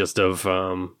anthology just of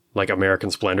like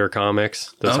American Splendor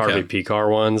comics, those Okay. Harvey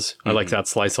Pekar ones. I like that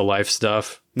slice of life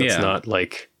stuff. It's Yeah. not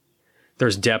like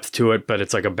there's depth to it, but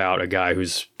it's like about a guy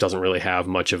who's doesn't really have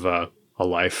much of a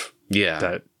life. Yeah.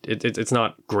 That it's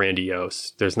not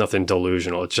grandiose. There's nothing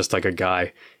delusional. It's just like a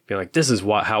guy being like, this is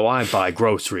how I buy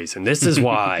groceries, and this is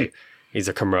why. He's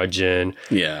a curmudgeon.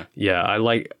 Yeah. Yeah, I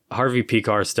like Harvey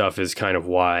Pekar stuff is kind of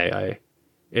why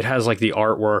it has like the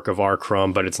artwork of R.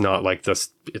 Crumb, but it's not like this.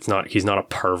 He's not a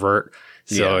pervert.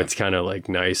 So Yeah. it's kind of like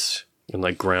nice and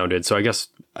like grounded. So I guess,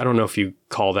 I don't know if you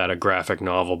call that a graphic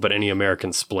novel, but any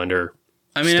American Splendor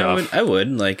I mean, stuff. I would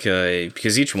like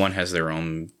because each one has their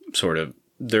own sort of.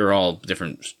 They're all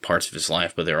different parts of his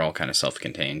life, but they're all kind of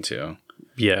self-contained too.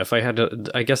 Yeah, if I had to,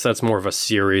 I guess that's more of a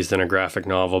series than a graphic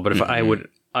novel. But if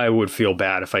I would feel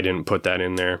bad if I didn't put that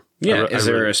in there. Yeah. I Is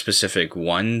there really- a specific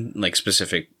one, like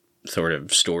specific sort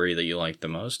of story that you like the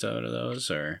most out of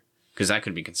those, or because that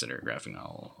could be considered a graphic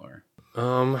novel, or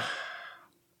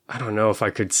I don't know if I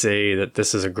could say that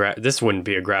this is this wouldn't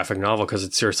be a graphic novel because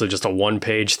it's seriously just a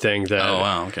 1-page thing that oh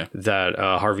wow, okay, that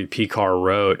Harvey Pekar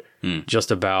wrote just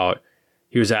about.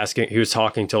 He was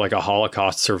talking to like a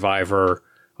Holocaust survivor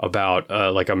about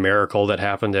like a miracle that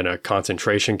happened in a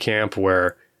concentration camp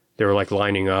where they were like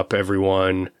lining up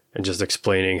everyone and just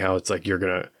explaining how it's like, you're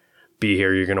gonna be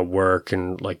here, you're gonna work,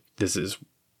 and like it's a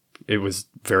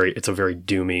very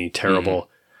doomy, terrible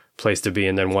place to be.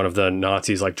 And then one of the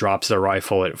Nazis like drops their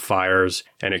rifle, it fires,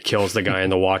 and it kills the guy in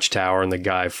the watchtower, and the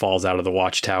guy falls out of the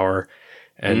watchtower.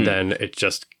 And then it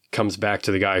just comes back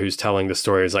to the guy who's telling the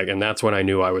story. It's like, and that's when I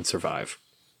knew I would survive.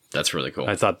 that's really cool.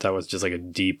 I thought that was just like a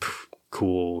deep,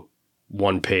 cool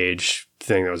 1-page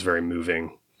thing that was very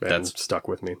moving and That's- stuck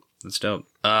with me. That's dope.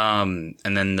 And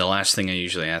then the last thing I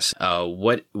usually ask,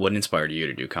 what inspired you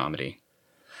to do comedy?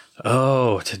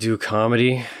 Oh, to do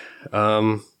comedy?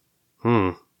 I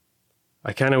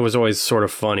kind of was always sort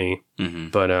of funny,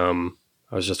 but I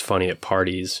was just funny at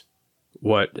parties.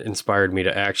 What inspired me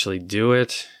to actually do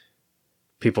it?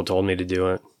 People told me to do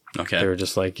it. Okay. They were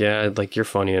just like, yeah, like you're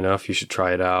funny enough, you should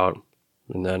try it out.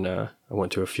 And then I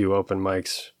went to a few open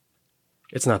mics.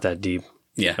 It's not that deep.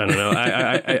 Yeah. I don't know.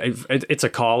 It's a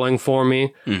calling for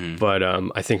me, Mm-hmm. but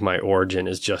I think my origin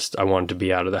is just I wanted to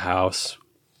be out of the house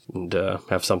and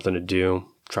have something to do,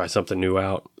 try something new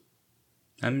out.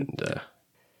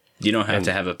 You don't have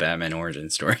to have a Batman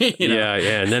origin story. You know?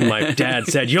 Yeah. And then my dad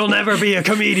said, "You'll never be a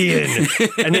comedian,"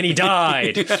 and then he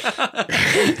died.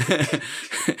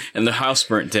 And the house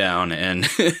burnt down, and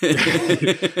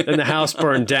Then the house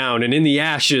burned down, and in the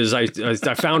ashes, I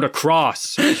found a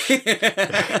cross, and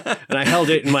I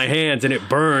held it in my hands, and it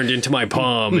burned into my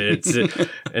palm,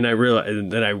 and I realized,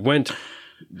 and then I went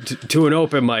to an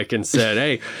open mic and said,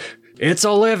 "Hey, it's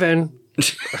a living."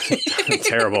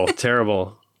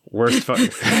 Terrible. Worst fun.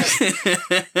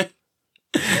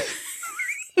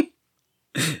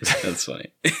 that's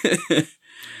funny.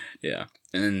 Yeah,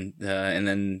 and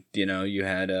then you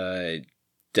had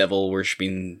devil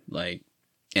worshipping like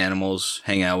animals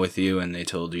hang out with you, and they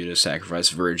told you to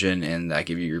sacrifice a virgin, and that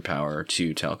gave you your power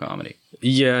to tell comedy.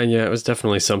 Yeah, it was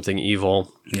definitely something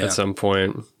evil Yeah. at some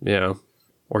point. Yeah,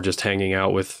 or just hanging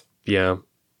out with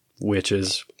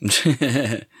witches.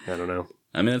 I don't know.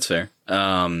 I mean, that's fair.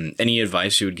 Any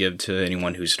advice you would give to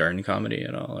anyone who's starting comedy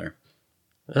at all, or?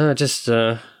 Just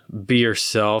be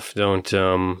yourself. Don't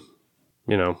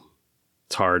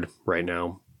it's hard right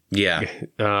now. Yeah.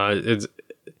 It's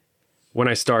when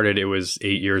I started, it was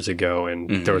 8 years ago,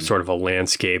 and there was sort of a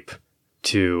landscape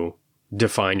to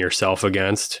define yourself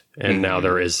against, and now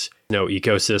there is no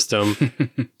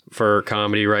ecosystem for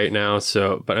comedy right now.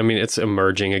 So, but I mean, it's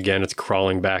emerging again. It's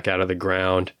crawling back out of the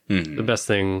ground. The best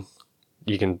thing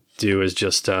you can do is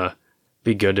just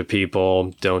be good to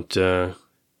people. Don't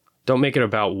make it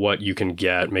about what you can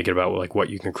get. Make it about like what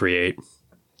you can create.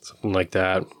 Something like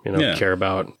that. Care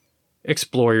about,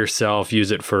 explore yourself, use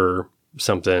it for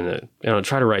something that,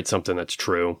 try to write something that's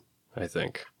true, I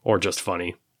think, or just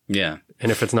funny. Yeah.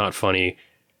 And if it's not funny,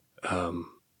 don't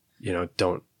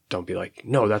be like,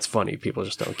 no, that's funny. People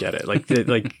just don't get it.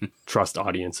 Like trust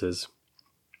audiences.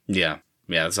 Yeah.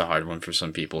 Yeah. That's a hard one for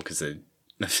some people because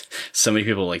so many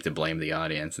people like to blame the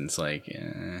audience, and it's like,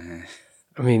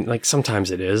 I mean, like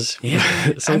sometimes it is.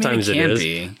 Yeah. Sometimes it it can is.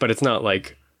 be. But it's not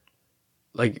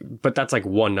but that's like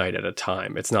one night at a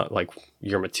time. It's not like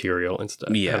your material and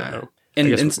stuff. Yeah. I don't know.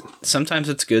 And sometimes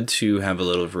it's good to have a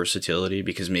little versatility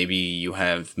because maybe you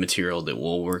have material that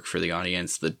will work for the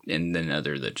audience and then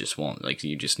other that just won't. Like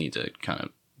you just need to kind of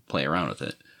play around with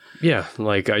it. Yeah,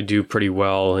 like I do pretty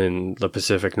well in the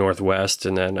Pacific Northwest,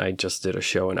 and then I just did a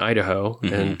show in Idaho,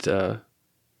 and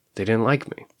they didn't like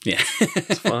me. Yeah.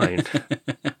 It's fine.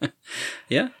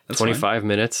 Yeah. That's 25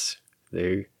 minutes.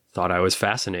 They thought I was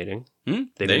fascinating.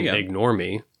 They didn't ignore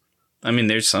me. I mean,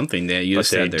 there's something that you But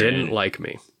they said there. didn't like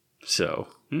me. So,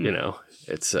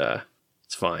 it's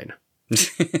fine.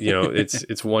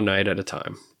 It's one night at a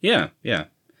time. Yeah, yeah.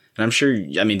 And I'm sure,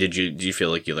 I mean, did you feel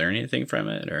like you learned anything from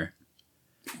it, or?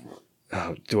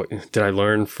 Oh, did I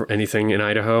learn anything in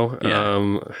Idaho?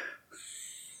 Yeah.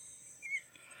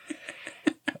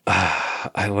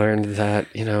 I learned that,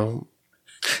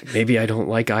 maybe I don't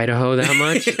like Idaho that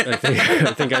much.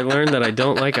 I think I learned that I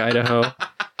don't like Idaho.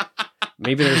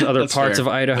 Maybe there's other That's parts fair.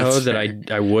 of Idaho That's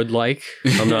that I would like.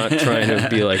 I'm not trying to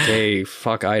be like, hey,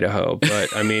 fuck Idaho.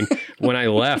 But I mean, when I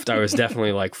left, I was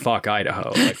definitely like, fuck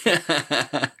Idaho.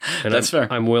 And That's fair.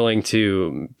 I'm willing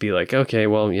to be like, okay,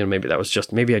 well, maybe that was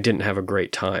maybe I didn't have a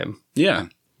great time Yeah.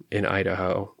 in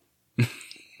Idaho.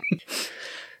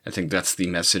 I think that's the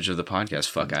message of the podcast.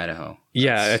 Fuck Idaho.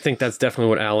 Yeah, I think that's definitely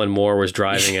what Alan Moore was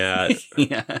driving at.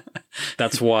 Yeah.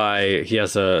 That's why he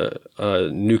has a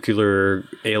nuclear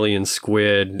alien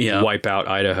squid wipe out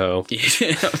Idaho.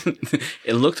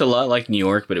 It looked a lot like New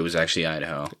York, but it was actually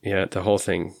Idaho. Yeah, the whole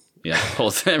thing. Yeah,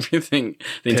 everything.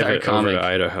 The entire Pivot over comic. to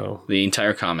Idaho. The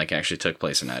entire comic actually took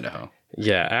place in Idaho.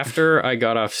 Yeah, after I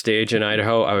got off stage in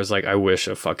Idaho, I was like, I wish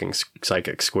a fucking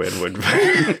psychic squid would.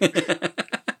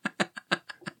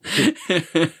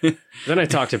 Then I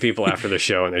talked to people after the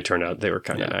show, and they turned out they were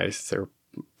kind of nice. They're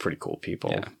pretty cool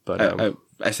people. Yeah. But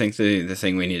I think the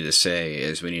thing we need to say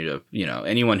is we need to,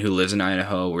 anyone who lives in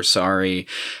Idaho, we're sorry,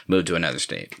 move to another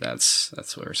state. That's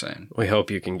what we're saying. we hope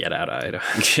you can get out of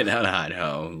Idaho. Get out of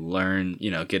Idaho. Learn,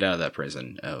 get out of that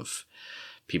prison of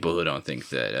people who don't think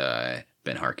that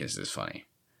Ben Harkins is funny.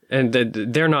 And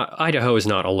they're not. Idaho is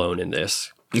not alone in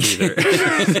this either.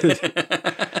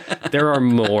 There are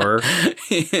more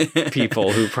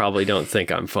people who probably don't think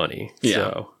I'm funny. Yeah.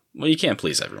 So Well, you can't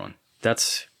please everyone.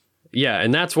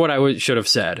 and that's what I should have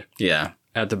said Yeah.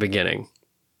 at the beginning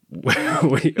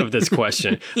of this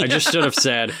question. I just should have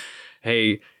said,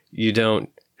 "Hey, you don't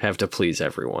have to please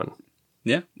everyone."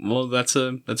 Yeah. Well, that's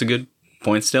a good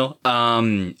point still.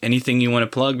 Anything you want to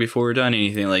plug before we're done?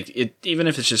 Anything like it, even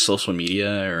if it's just social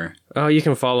media or... You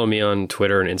can follow me on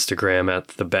Twitter and Instagram at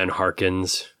the Ben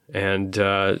Harkins, and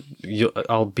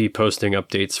I'll be posting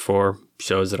updates for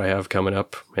shows that I have coming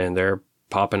up, and they're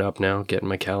popping up now, getting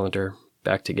my calendar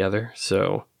back together.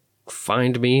 So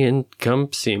find me and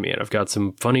come see me. And I've got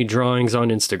some funny drawings on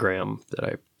Instagram that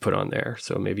I put on there,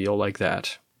 so maybe you'll like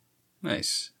that.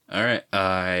 Nice. All right.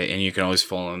 And you can always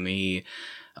follow me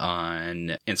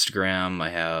on Instagram. I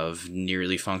have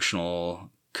Nearly Functional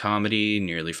Comedy,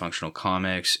 Nearly Functional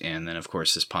Comics, and then, of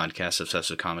course, this podcast,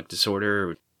 Obsessive Comic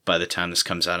Disorder. By the time this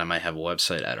comes out, I might have a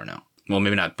website. I don't know. Well,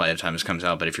 maybe not by the time this comes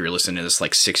out, but if you're listening to this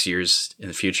like 6 years in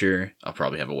the future, I'll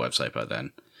probably have a website by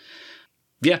then.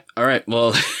 Yeah. All right.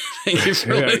 Well, thank you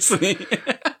for listening.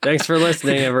 Thanks for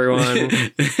listening, everyone.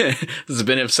 This has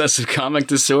been Obsessive Comic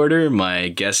Disorder. My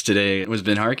guest today was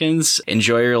Ben Harkins.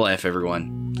 Enjoy your life,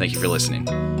 everyone. Thank you for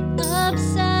listening.